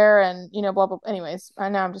get you there, and blah blah. Anyways, I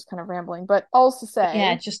know I'm just kind of rambling, but all to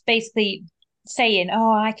say, just basically saying,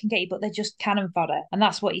 oh, I can get you, but they're just cannon fodder. And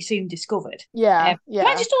that's what he soon discovered. Yeah. Can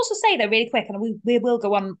I just also say, though, really quick, and we will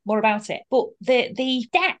go on more about it, but the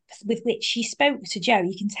depth with which she spoke to Joe,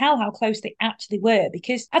 you can tell how close they actually were,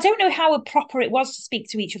 because I don't know how proper it was to speak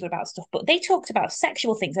to each other about stuff, but they talked about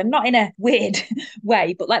sexual things, and not in a weird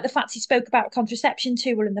way, but like the fact he spoke about contraception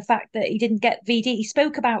to her and the fact that he didn't get VD. He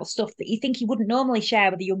spoke about stuff that you think he wouldn't normally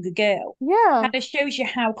share with a younger girl. Yeah. Kind of shows you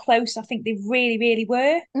how close I think they really, really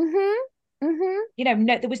were. Mm-hmm. Mm-hmm.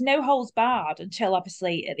 There was no holds barred until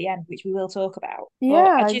obviously at the end, which we will talk about.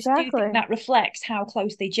 Yeah, but I just do think that reflects how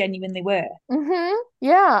close they genuinely were. Mm-hmm.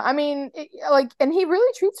 Yeah, I mean, and he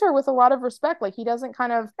really treats her with a lot of respect. Like, he doesn't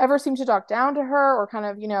kind of ever seem to talk down to her or kind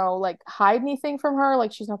of, hide anything from her.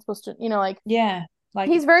 Like, she's not supposed to, Yeah,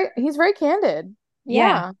 he's very candid.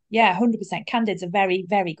 Yeah, 100%. Candid's a very,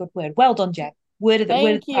 very good word. Well done, Jen.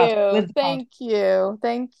 Thank you.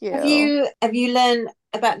 Have you learned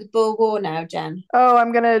about the Boer War now, Jen? Oh,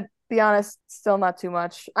 I'm gonna be honest, still not too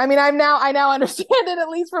much. I mean, I now understand it, at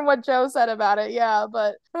least from what Joe said about it. Yeah,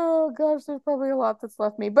 but oh gosh, there's probably a lot that's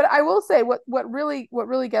left me. But I will say what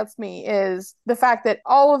really gets me is the fact that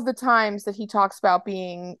all of the times that he talks about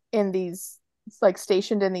being in these, like,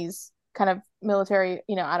 stationed in these kind of military,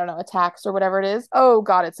 I don't know, attacks or whatever it is. Oh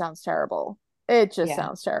God, it sounds terrible. It just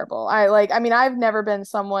sounds terrible. I mean, I've never been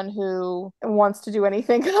someone who wants to do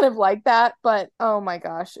anything kind of like that, but oh my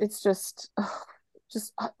gosh, it's just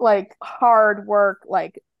like hard work,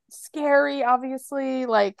 like scary, obviously,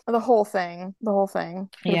 like the whole thing.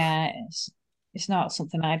 Yeah, it's not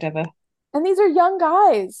something I'd ever. And these are young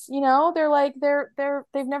guys, they're like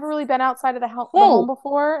they've never really been outside of the home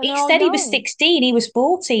before, and He they're all said he young. was 16. He was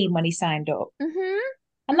 14 when he signed up. Mm-hmm.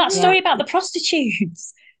 And that Mm-hmm. story about the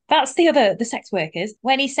prostitutes, that's the sex workers.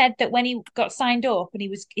 When he said that when he got signed up and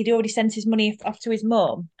he'd already sent his money off to his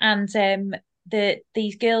mum, and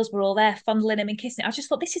these girls were all there fondling him and kissing him. I just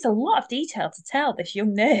thought, this is a lot of detail to tell this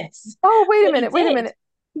young nurse. Oh, wait a what he minute.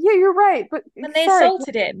 did Yeah, you're right. But when they sorry.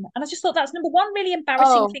 assaulted him. And I just thought that's number one, really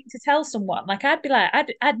embarrassing thing to tell someone. Like, I'd be like,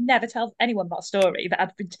 I'd never tell anyone that story, that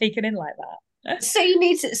I'd been taken in like that. So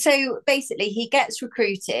basically he gets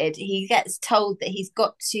recruited. He gets told that he's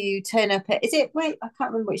got to turn up at, I can't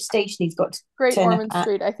remember which station he's got to Great turn Ormond up at.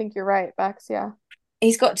 Street. I think you're right, Bex. Yeah.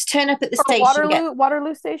 He's got to turn up at the Or station.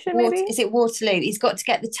 Waterloo Station, maybe? Is it Waterloo? He's got to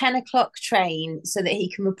get the 10 o'clock train so that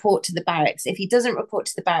he can report to the barracks. If he doesn't report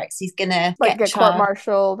to the barracks, he's going to get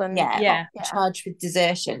court-martialed and charged with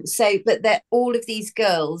desertion. So, but that all of these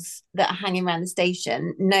girls that are hanging around the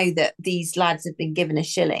station know that these lads have been given a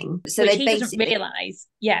shilling. So Which they he doesn't realise.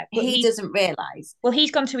 Yeah. But he doesn't realise. Well, he's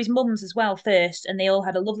gone to his mum's as well first, and they all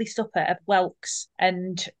had a lovely supper at Welks.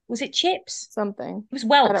 And was it chips? Something. It was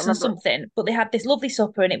Welks and something. But they had this lovely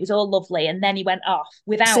supper and it was all lovely. And then he went off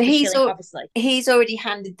without the shilling, obviously. He's already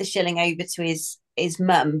handed the shilling over to his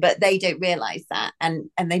mum, but they don't realise that. And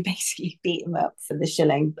they basically beat him up for the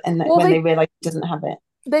shilling. And when they realise he doesn't have it.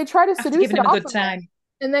 They try to seduce him a good time.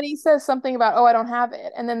 And then he says something about, oh, I don't have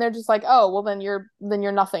it. And then they're just like, oh, well, then you're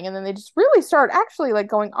nothing. And then they just really start actually like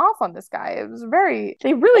going off on this guy. It was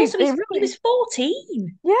he was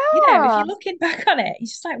 14. Yeah. If you're looking back on it,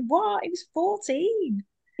 he's just like, what? He was 14.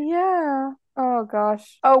 Yeah. Oh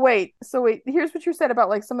gosh. Oh wait. So wait, here's what you said about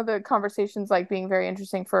like some of the conversations like being very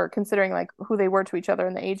interesting for considering like who they were to each other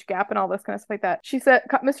and the age gap and all this kind of stuff like that. She said,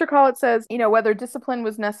 Mr. Collett says, whether discipline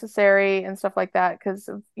was necessary and stuff like that because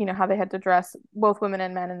of, how they had to dress both women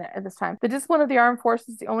and men at this time. The discipline of the armed forces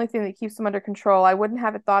is the only thing that keeps them under control. I wouldn't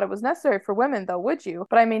have thought it was necessary for women though, would you?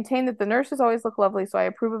 But I maintain that the nurses always look lovely, so I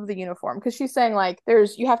approve of the uniform. Because she's saying like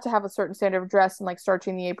you have to have a certain standard of dress and like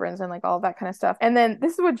starching the aprons and like all of that kind of stuff. And then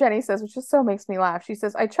this is what Jenny says, which just so makes me laugh. She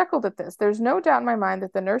says, I chuckled at this. There's no doubt in my mind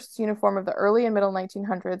that the nurse's uniform of the early and middle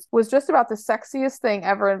 1900s was just about the sexiest thing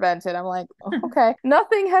ever invented. I'm like, oh, okay.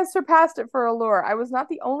 Nothing has surpassed it for allure. I was not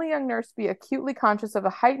the only young nurse to be acutely conscious of a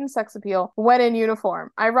heightened sex appeal when in uniform.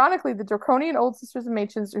 Ironically, the draconian old sisters and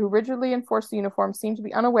matrons who rigidly enforced the uniform seemed to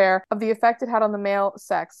be unaware of the effect it had on the male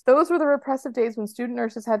sex. Those were the repressive days when student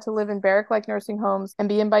nurses had to live in barrack-like nursing homes and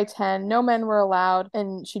be in by 10. No men were allowed,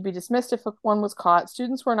 and she'd be dismissed if one was caught.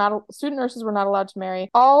 Student nurses were not allowed to marry.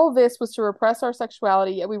 All this was to repress our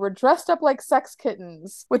sexuality, yet we were dressed up like sex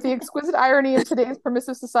kittens. With the exquisite irony of today's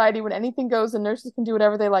permissive society, when anything goes and nurses can do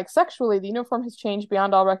whatever they like sexually, the uniform has changed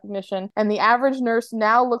beyond all recognition, and the average nurse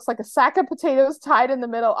now looks like a sack of potatoes tied in the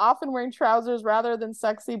middle, often wearing trousers rather than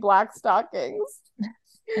sexy black stockings.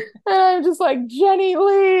 And I'm just like, Jenny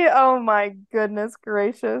Lee, oh my goodness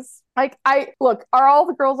gracious. Like, are all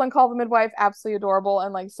the girls on Call the Midwife absolutely adorable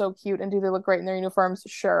and like so cute, and do they look great in their uniforms?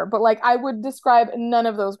 Sure. But like, I would describe none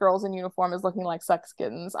of those girls in uniform as looking like sex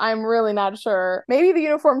kittens. I'm really not sure. Maybe the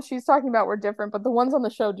uniforms she's talking about were different, but the ones on the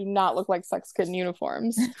show do not look like sex kitten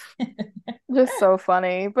uniforms. Just so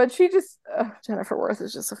funny. But Jennifer Worth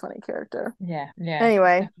is just a funny character. Yeah.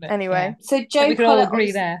 Anyway. Yeah. So we can all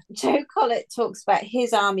agree there. Joe Collett talks about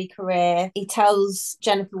his army career. He tells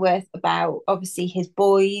Jennifer Worth about obviously his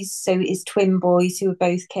boys. So his twin boys who were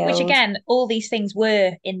both killed. Which again, all these things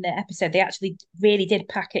were in the episode. They actually really did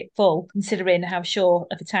pack it full, considering how short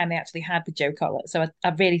of a time they actually had with Joe Collett. So I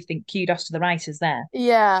really think kudos to the writers there.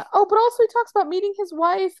 Yeah. Oh, but also he talks about meeting his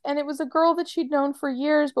wife, and it was a girl that she'd known for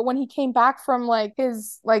years, but when he came back from like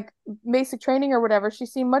his like basic training or whatever, she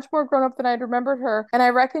seemed much more grown up than I'd remembered her. And I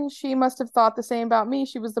reckon she must have thought the same about me.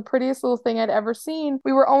 She was the prettiest little thing I'd ever seen.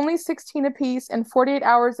 We were only 16 apiece, and 48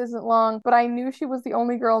 hours isn't long, but I knew she was the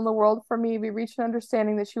only girl in the the world for me. We reached an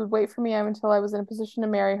understanding that she would wait for me until I was in a position to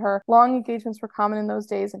marry her. Long engagements were common in those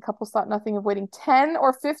days, and couples thought nothing of waiting 10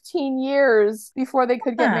 or 15 years before they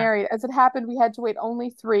could get married. As it happened, we had to wait only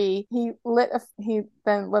 3. He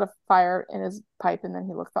then lit a fire in his pipe, and then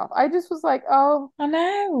he looked off. I just was like, oh. I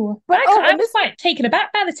know. But I was quite taken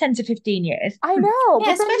aback by the 10 to 15 years. I know.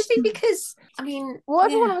 Yeah, especially because, I mean... Well,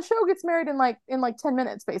 everyone on the show gets married in like 10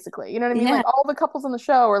 minutes, basically. You know what I mean? Yeah. Like, all the couples on the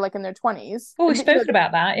show are like in their 20s. Oh, we've spoken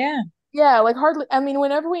about that, yeah. Yeah, like hardly. I mean,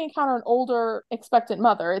 whenever we encounter an older expectant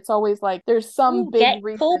mother, it's always like there's some big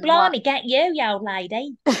reason. Paul Blimey, get you old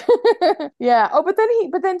lady. Yeah. Oh, but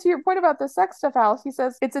then to your point about the sex stuff, Alice, he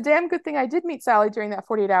says it's a damn good thing I did meet Sally during that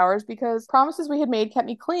 48 hours because promises we had made kept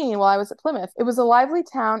me clean while I was at Plymouth. It was a lively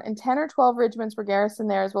town, and 10 or 12 regiments were garrisoned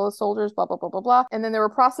there, as well as soldiers. Blah blah blah blah blah. And then there were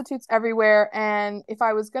prostitutes everywhere. And if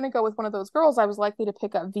I was going to go with one of those girls, I was likely to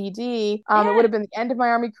pick up VD. It would have been the end of my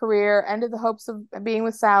army career, end of the hopes of being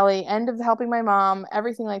with Sally, end of helping my mom,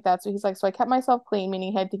 everything like that. So he's like, so I kept myself clean,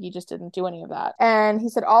 meaning he just didn't do any of that. And he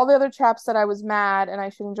said all the other chaps said I was mad and I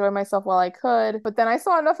should enjoy myself while I could. But then I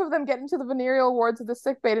saw enough of them get into the venereal wards of the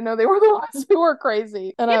sick bay to know they were the ones who were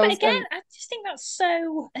crazy. And I just think that's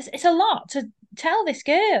it's a lot to tell this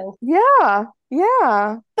girl. Yeah.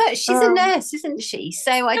 Yeah. But she's a nurse, isn't she?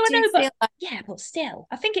 So I feel like... Yeah, but still,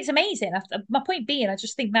 I think it's amazing. My point being, I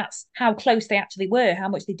just think that's how close they actually were, how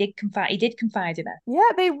much he did confide in her. Yeah,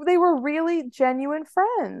 they were really genuine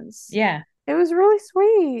friends. Yeah. It was really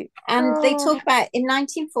sweet. And they talk about in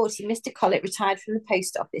 1940, Mr. Collett retired from the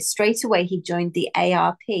post office. Straight away, he joined the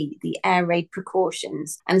ARP, the Air Raid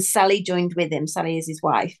Precautions, and Sally joined with him. Sally is his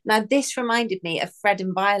wife. Now, this reminded me of Fred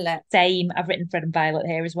and Violet. Same. I've written Fred and Violet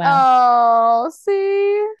here as well. Oh,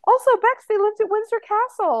 see? Also, Bex, they lived at Windsor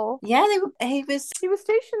Castle. Yeah, he was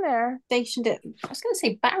stationed there. Stationed at, I was going to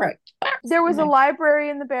say barrack. There was a library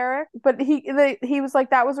in the barrack, but he was like,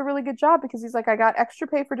 that was a really good job because he's like, I got extra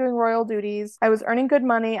pay for doing royal duties. I was earning good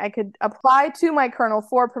money. I could apply to my colonel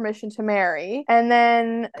for permission to marry. And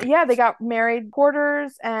then, they got married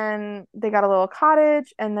quarters and they got a little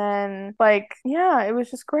cottage. And then, it was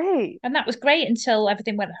just great. And that was great until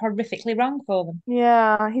everything went horrifically wrong for them.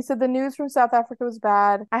 Yeah. He said the news from South Africa was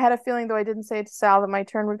bad. I had a feeling, though I didn't say it to Sal, that my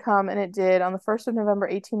turn would come, and it did. On the 1st of November,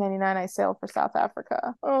 1899, I sailed for South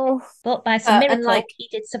Africa. Oh. But by some miracle, he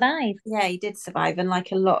did survive. Yeah, he did survive, and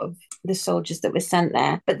like a lot of the soldiers that were sent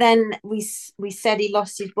there. But then we said he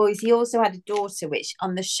lost his boys. He also had a daughter, which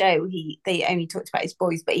on the show they only talked about his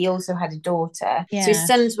boys, but he also had a daughter. Yeah. So his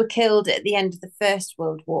sons were killed at the end of the First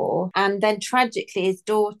World War, and then tragically his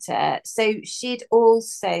daughter. So she'd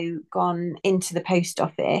also gone into the post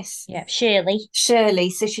office. Yeah, Shirley.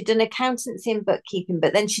 So she'd done accountancy and bookkeeping,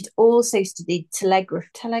 but then she'd also studied telegraphy.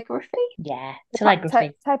 Yeah,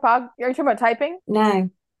 telegraphy. Are you talking about typing?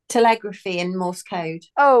 No, telegraphy and Morse code.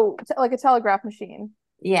 Oh, like a telegraph machine.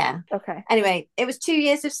 Yeah. Okay. Anyway, it was 2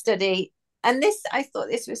 years of study. And I thought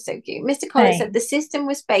this was so cute. Mr. Collins said the system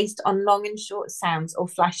was based on long and short sounds or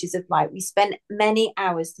flashes of light. We spent many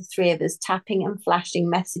hours, the three of us, tapping and flashing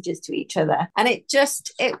messages to each other. And it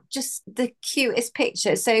just the cutest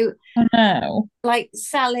picture. So I know. Like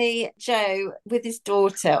Sally, Joe with his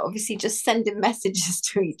daughter, obviously just sending messages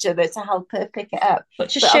to each other to help her pick it up. But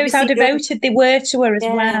just shows how devoted they were to her as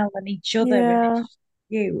well, and each other. Yeah.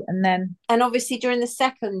 And and obviously during the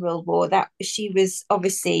Second World War, that was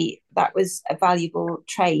a valuable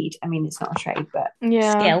trade. I mean, it's not a trade, but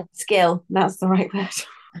skill. That's the right word.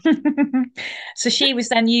 So she was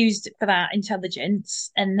then used for that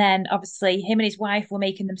intelligence, and then obviously him and his wife were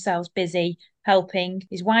making themselves busy helping.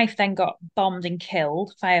 His wife then got firebombed and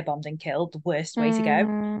killed, the worst way to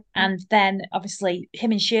go. And then obviously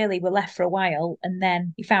him and Shirley were left for a while, and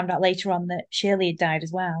then he found out later on that Shirley had died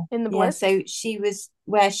as well. In the Blitz? So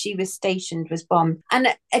where she was stationed was bombed. And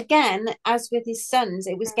again, as with his sons,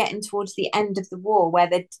 it was getting towards the end of the war where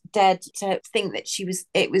they dared to think that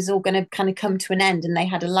it was all going to kind of come to an end and they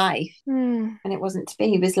had a life. And it wasn't to be.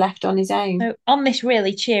 He was left on his own. So on this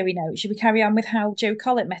really cheery note, should we carry on with how Joe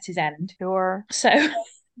Collett met his end? Sure. So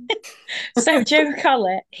Joe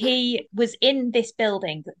Collett, he was in this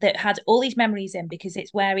building that had all these memories in, because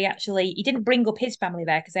it's where he didn't bring up his family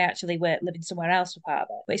there because they actually were living somewhere else for part of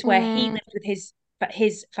it, but it's where he lived with his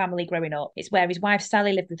family growing up. It's where his wife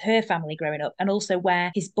Sally lived with her family growing up, and also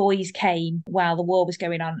where his boys came while the war was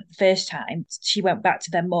going on the first time. She went back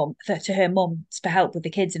to her mum for help with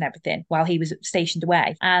the kids and everything while he was stationed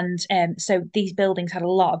away. And so these buildings had a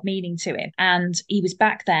lot of meaning to him, and he was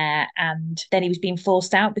back there, and then he was being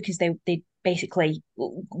forced out because they basically,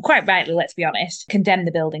 quite rightly, let's be honest, condemned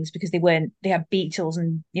the buildings because they had beetles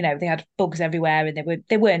and they had bugs everywhere, and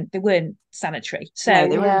they weren't sanitary.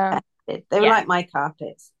 So They were like my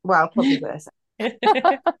carpets. Well, probably worse.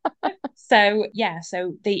 So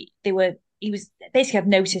he was basically had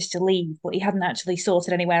notice to leave, but he hadn't actually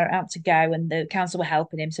sorted anywhere out to go, and the council were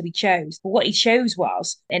helping him, so he chose. But what he chose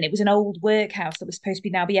was, and it was an old workhouse that was supposed to be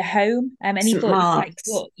now be a home, and he St. thought it was quite Mark's.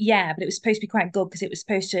 good. Yeah, but it was supposed to be quite good because it was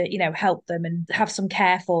supposed to, help them and have some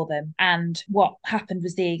care for them. And what happened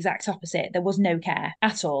was the exact opposite. There was no care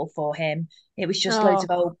at all for him. It was just loads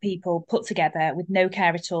of old people put together with no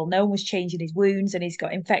care at all. No one was changing his wounds, and he's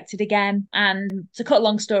got infected again. And to cut a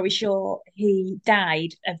long story short, he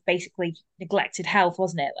died of basically neglected health,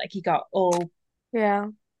 wasn't it? Like he got all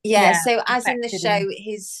So as in the show, and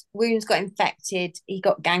his wounds got infected, he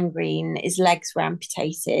got gangrene, his legs were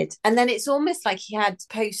amputated, and then it's almost like he had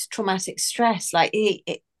post-traumatic stress. Like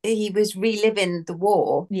he was reliving the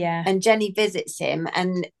war. Yeah. And Jenny visits him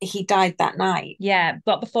and he died that night. Yeah,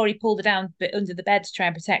 but before he pulled her down under the bed to try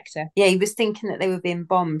and protect her. Yeah, he was thinking that they were being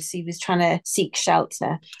bombed, so he was trying to seek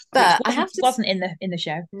shelter. But I have to wasn't in the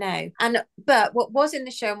show. No. But what was in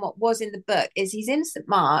the show and what was in the book is he's in St.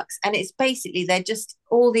 Mark's, and it's basically they're just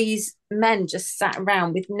all these men just sat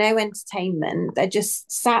around with no entertainment. They're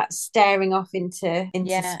just sat staring off into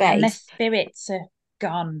space. And their spirits are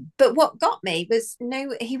gone. But what got me was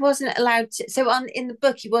he wasn't allowed to. So in the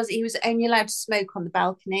book he was only allowed to smoke on the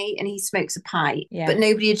balcony, and he smokes a pipe. Yeah. But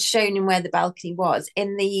nobody had shown him where the balcony was.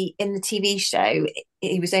 In the TV show,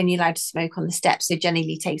 he was only allowed to smoke on the steps, so Jenny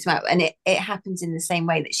Lee takes him out, and it happens in the same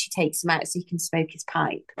way that she takes him out so he can smoke his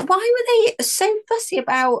pipe. Why were they so fussy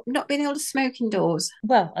about not being able to smoke indoors?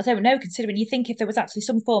 Well, I don't know, considering you think if there was actually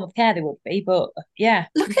some form of care there would be, but yeah.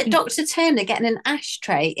 Look at Dr. Turner getting an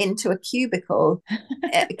ashtray into a cubicle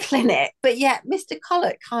at a clinic, but yet Mr.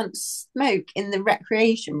 Collett can't smoke in the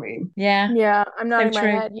recreation room. Yeah, I'm nodding So my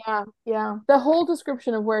true. head. Yeah. The whole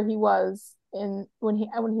description of where he was when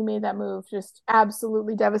he made that move just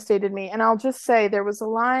absolutely devastated me. And I'll just say there was a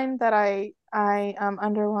line that I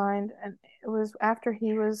underlined, and it was after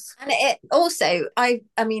he was. And it also, I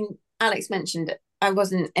mean, Alex mentioned I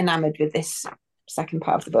wasn't enamored with this second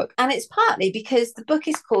part of the book, and it's partly because the book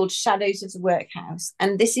is called Shadows of the Workhouse,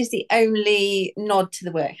 and this is the only nod to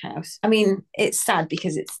the workhouse. I mean, it's sad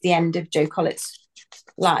because it's the end of Joe Collett's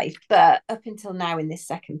life, but up until now in this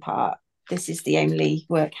second part, this is the only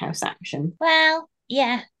workhouse action. Well,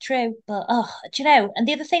 yeah, true. But do you know? And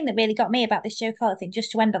the other thing that really got me about this Joe Collett thing,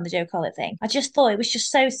 just to end on the Joe Collett thing, I just thought it was just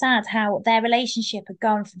so sad how their relationship had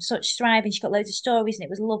gone from such thriving. She got loads of stories and it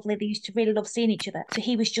was lovely. They used to really love seeing each other. So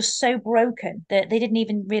he was just so broken that they didn't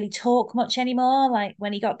even really talk much anymore. Like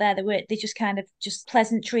when he got there, they just kind of just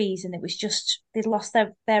pleasantries, and it was just they'd lost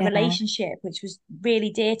their relationship, which was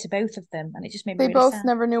really dear to both of them, and it just made me They really both sad.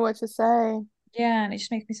 never knew what to say. Yeah, and it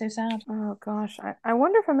just makes me so sad. Oh gosh, I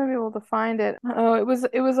wonder if I'm gonna be able to find it. Oh, it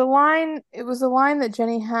was a line that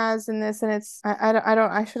Jenny has in this, and it's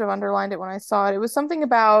I should have underlined it when I saw it. It was something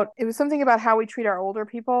about how we treat our older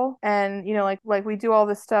people, and like we do all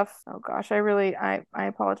this stuff. Oh gosh, I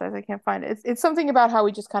apologize, I can't find it. It's something about how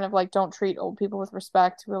we just kind of like don't treat old people with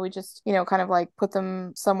respect, where we just kind of like put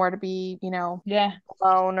them somewhere to be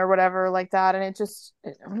alone or whatever like that, and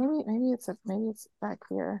maybe it's back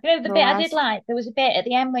here. The bit I did like, there was a bit at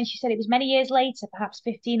the end when she said it was many years later, perhaps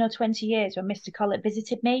 15 or 20 years, when Mr. Collett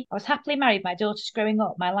visited me. I was happily married, my daughters growing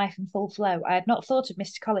up, my life in full flow. I had not thought of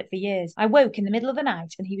Mr. Collett for years. I woke in the middle of the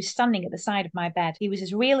night and he was standing at the side of my bed. He was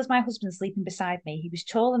as real as my husband sleeping beside me. He was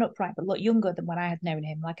tall and upright, but looked younger than when I had known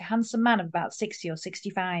him, like a handsome man of about 60 or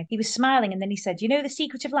 65. He was smiling, and then he said, "You know the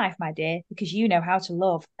secret of life, my dear, because you know how to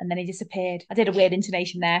love." And then he disappeared. I did a weird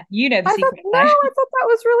intonation there. You know the secret of life. I thought that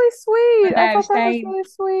was really sweet. I thought that was really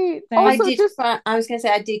sweet. Also, I was going to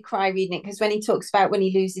say I did cry reading it, because when he talks about when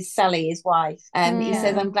he loses Sally, his wife, he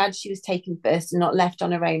says, "I'm glad she was taken first and not left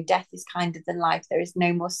on her own. Death is kinder than life. There is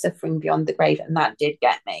no more suffering beyond the grave." And that did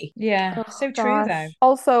get me. Yeah, so true though.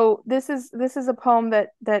 Also, this is a poem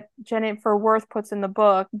that Jennifer Worth puts in the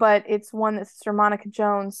book, but it's one that Sister Monica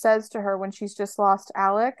Jones says to her when she's just lost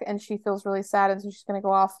Alec and she feels really sad, and so she's going to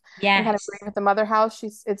go off and kind of grieve at the mother house.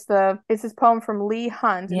 It's this poem from Leigh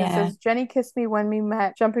Hunt, and it says, "Jenny kissed me when we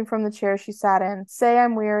met, jumping from the chair she sat in. Say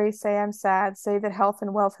I'm weary, say I'm sad, say that health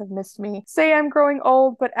and wealth have missed me. Say I'm growing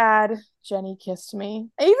old, but add, Jenny kissed me."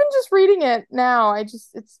 Even just reading it now, it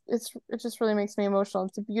just really makes me emotional.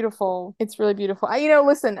 It's really beautiful.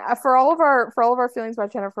 Listen, for all of our feelings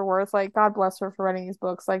about Jennifer Worth, like, God bless her for writing these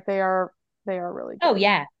books. Like, they are really good. Oh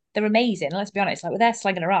yeah, they're amazing. Let's be honest, like, we're there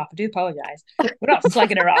slagging her off. I do apologize. We're not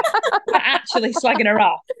slagging her off. We're actually slagging her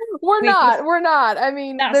off. We're not. I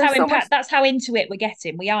mean, that's how into it we're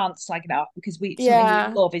getting. We aren't slagging it off because something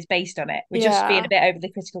we love is based on it. We're just being a bit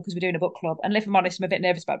overly critical because we're doing a book club. And if I'm honest, I'm a bit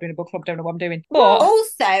nervous about doing a book club. Don't know what I'm doing. But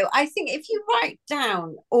also, I think if you write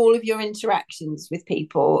down all of your interactions with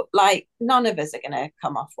people, like none of us are going to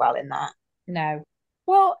come off well in that. No.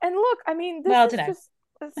 Well, and look, I mean, this is just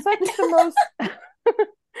such the most.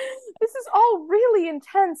 This is all really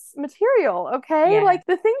intense material, okay? Yeah. Like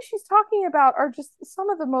the things she's talking about are just some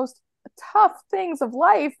of the most tough things of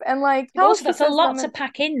life, and like also that's a lot to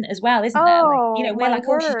pack in as well, isn't there? Like, we're like,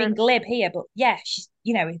 she's been glib here, but yeah, she's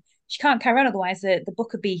she can't carry on, otherwise the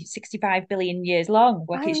book could be 65 billion years long.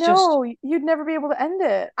 Like, it's you'd never be able to end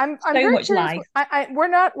it. I'm so very much curious. life. We're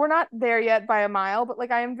not there yet by a mile, but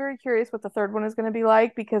like I am very curious what the third one is going to be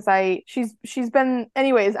like, because she's been,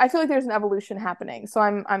 anyways, I feel like there's an evolution happening, so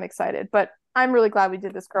I'm excited. But I'm really glad we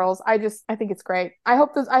did this, girls. I think it's great. I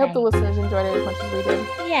hope the listeners enjoyed it as much as we did.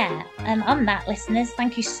 Yeah, and on that, listeners,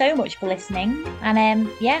 thank you so much for listening. And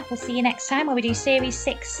we'll see you next time when we do series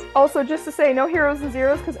 6. Also, just to say, no heroes and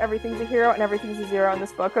zeros, because everything's a hero and everything's a zero in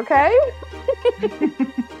this book, okay?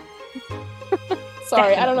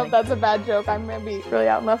 Sorry, Definitely. I don't know if that's a bad joke. I'm gonna be really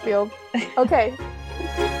out in left field. Okay.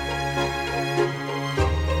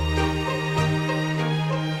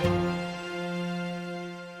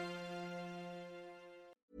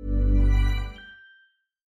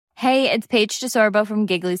 Hey, it's Paige DeSorbo from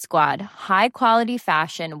Giggly Squad. High quality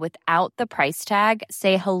fashion without the price tag.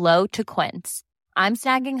 Say hello to Quince. I'm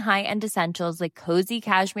snagging high-end essentials like cozy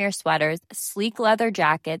cashmere sweaters, sleek leather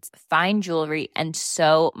jackets, fine jewelry, and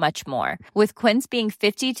so much more. With Quince being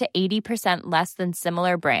 50 to 80% less than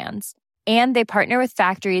similar brands. And they partner with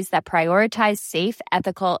factories that prioritize safe,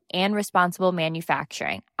 ethical, and responsible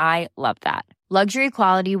manufacturing. I love that. Luxury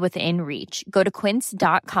quality within reach. Go to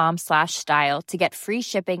quince.com/style to get free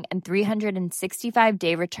shipping and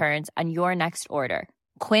 365-day returns on your next order.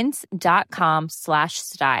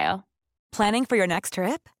 Quince.com/style. Planning for your next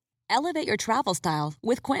trip? Elevate your travel style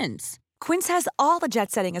with Quince. Quince has all the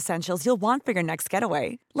jet-setting essentials you'll want for your next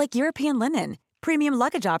getaway, like European linen, premium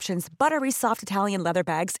luggage options, buttery soft Italian leather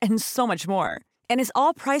bags, and so much more. And is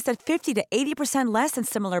all priced at 50 to 80% less than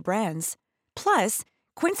similar brands. Plus,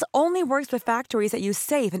 Quince only works with factories that use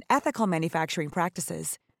safe and ethical manufacturing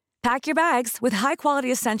practices. Pack your bags with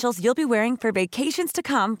high-quality essentials you'll be wearing for vacations to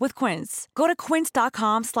come with Quince. Go to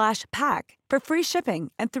quince.com/pack for free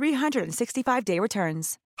shipping and 365-day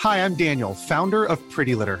returns. Hi, I'm Daniel, founder of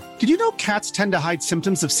Pretty Litter. Did you know cats tend to hide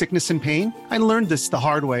symptoms of sickness and pain? I learned this the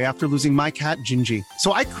hard way after losing my cat, Gingy.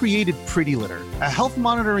 So I created Pretty Litter, a health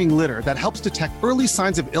monitoring litter that helps detect early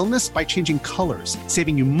signs of illness by changing colors,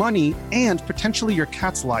 saving you money and potentially your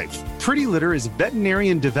cat's life. Pretty Litter is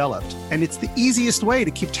veterinarian developed, and it's the easiest way to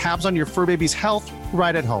keep tabs on your fur baby's health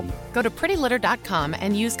right at home. Go to prettylitter.com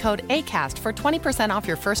and use code ACAST for 20% off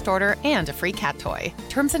your first order and a free cat toy.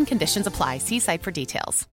 Terms and conditions apply. See site for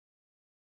details.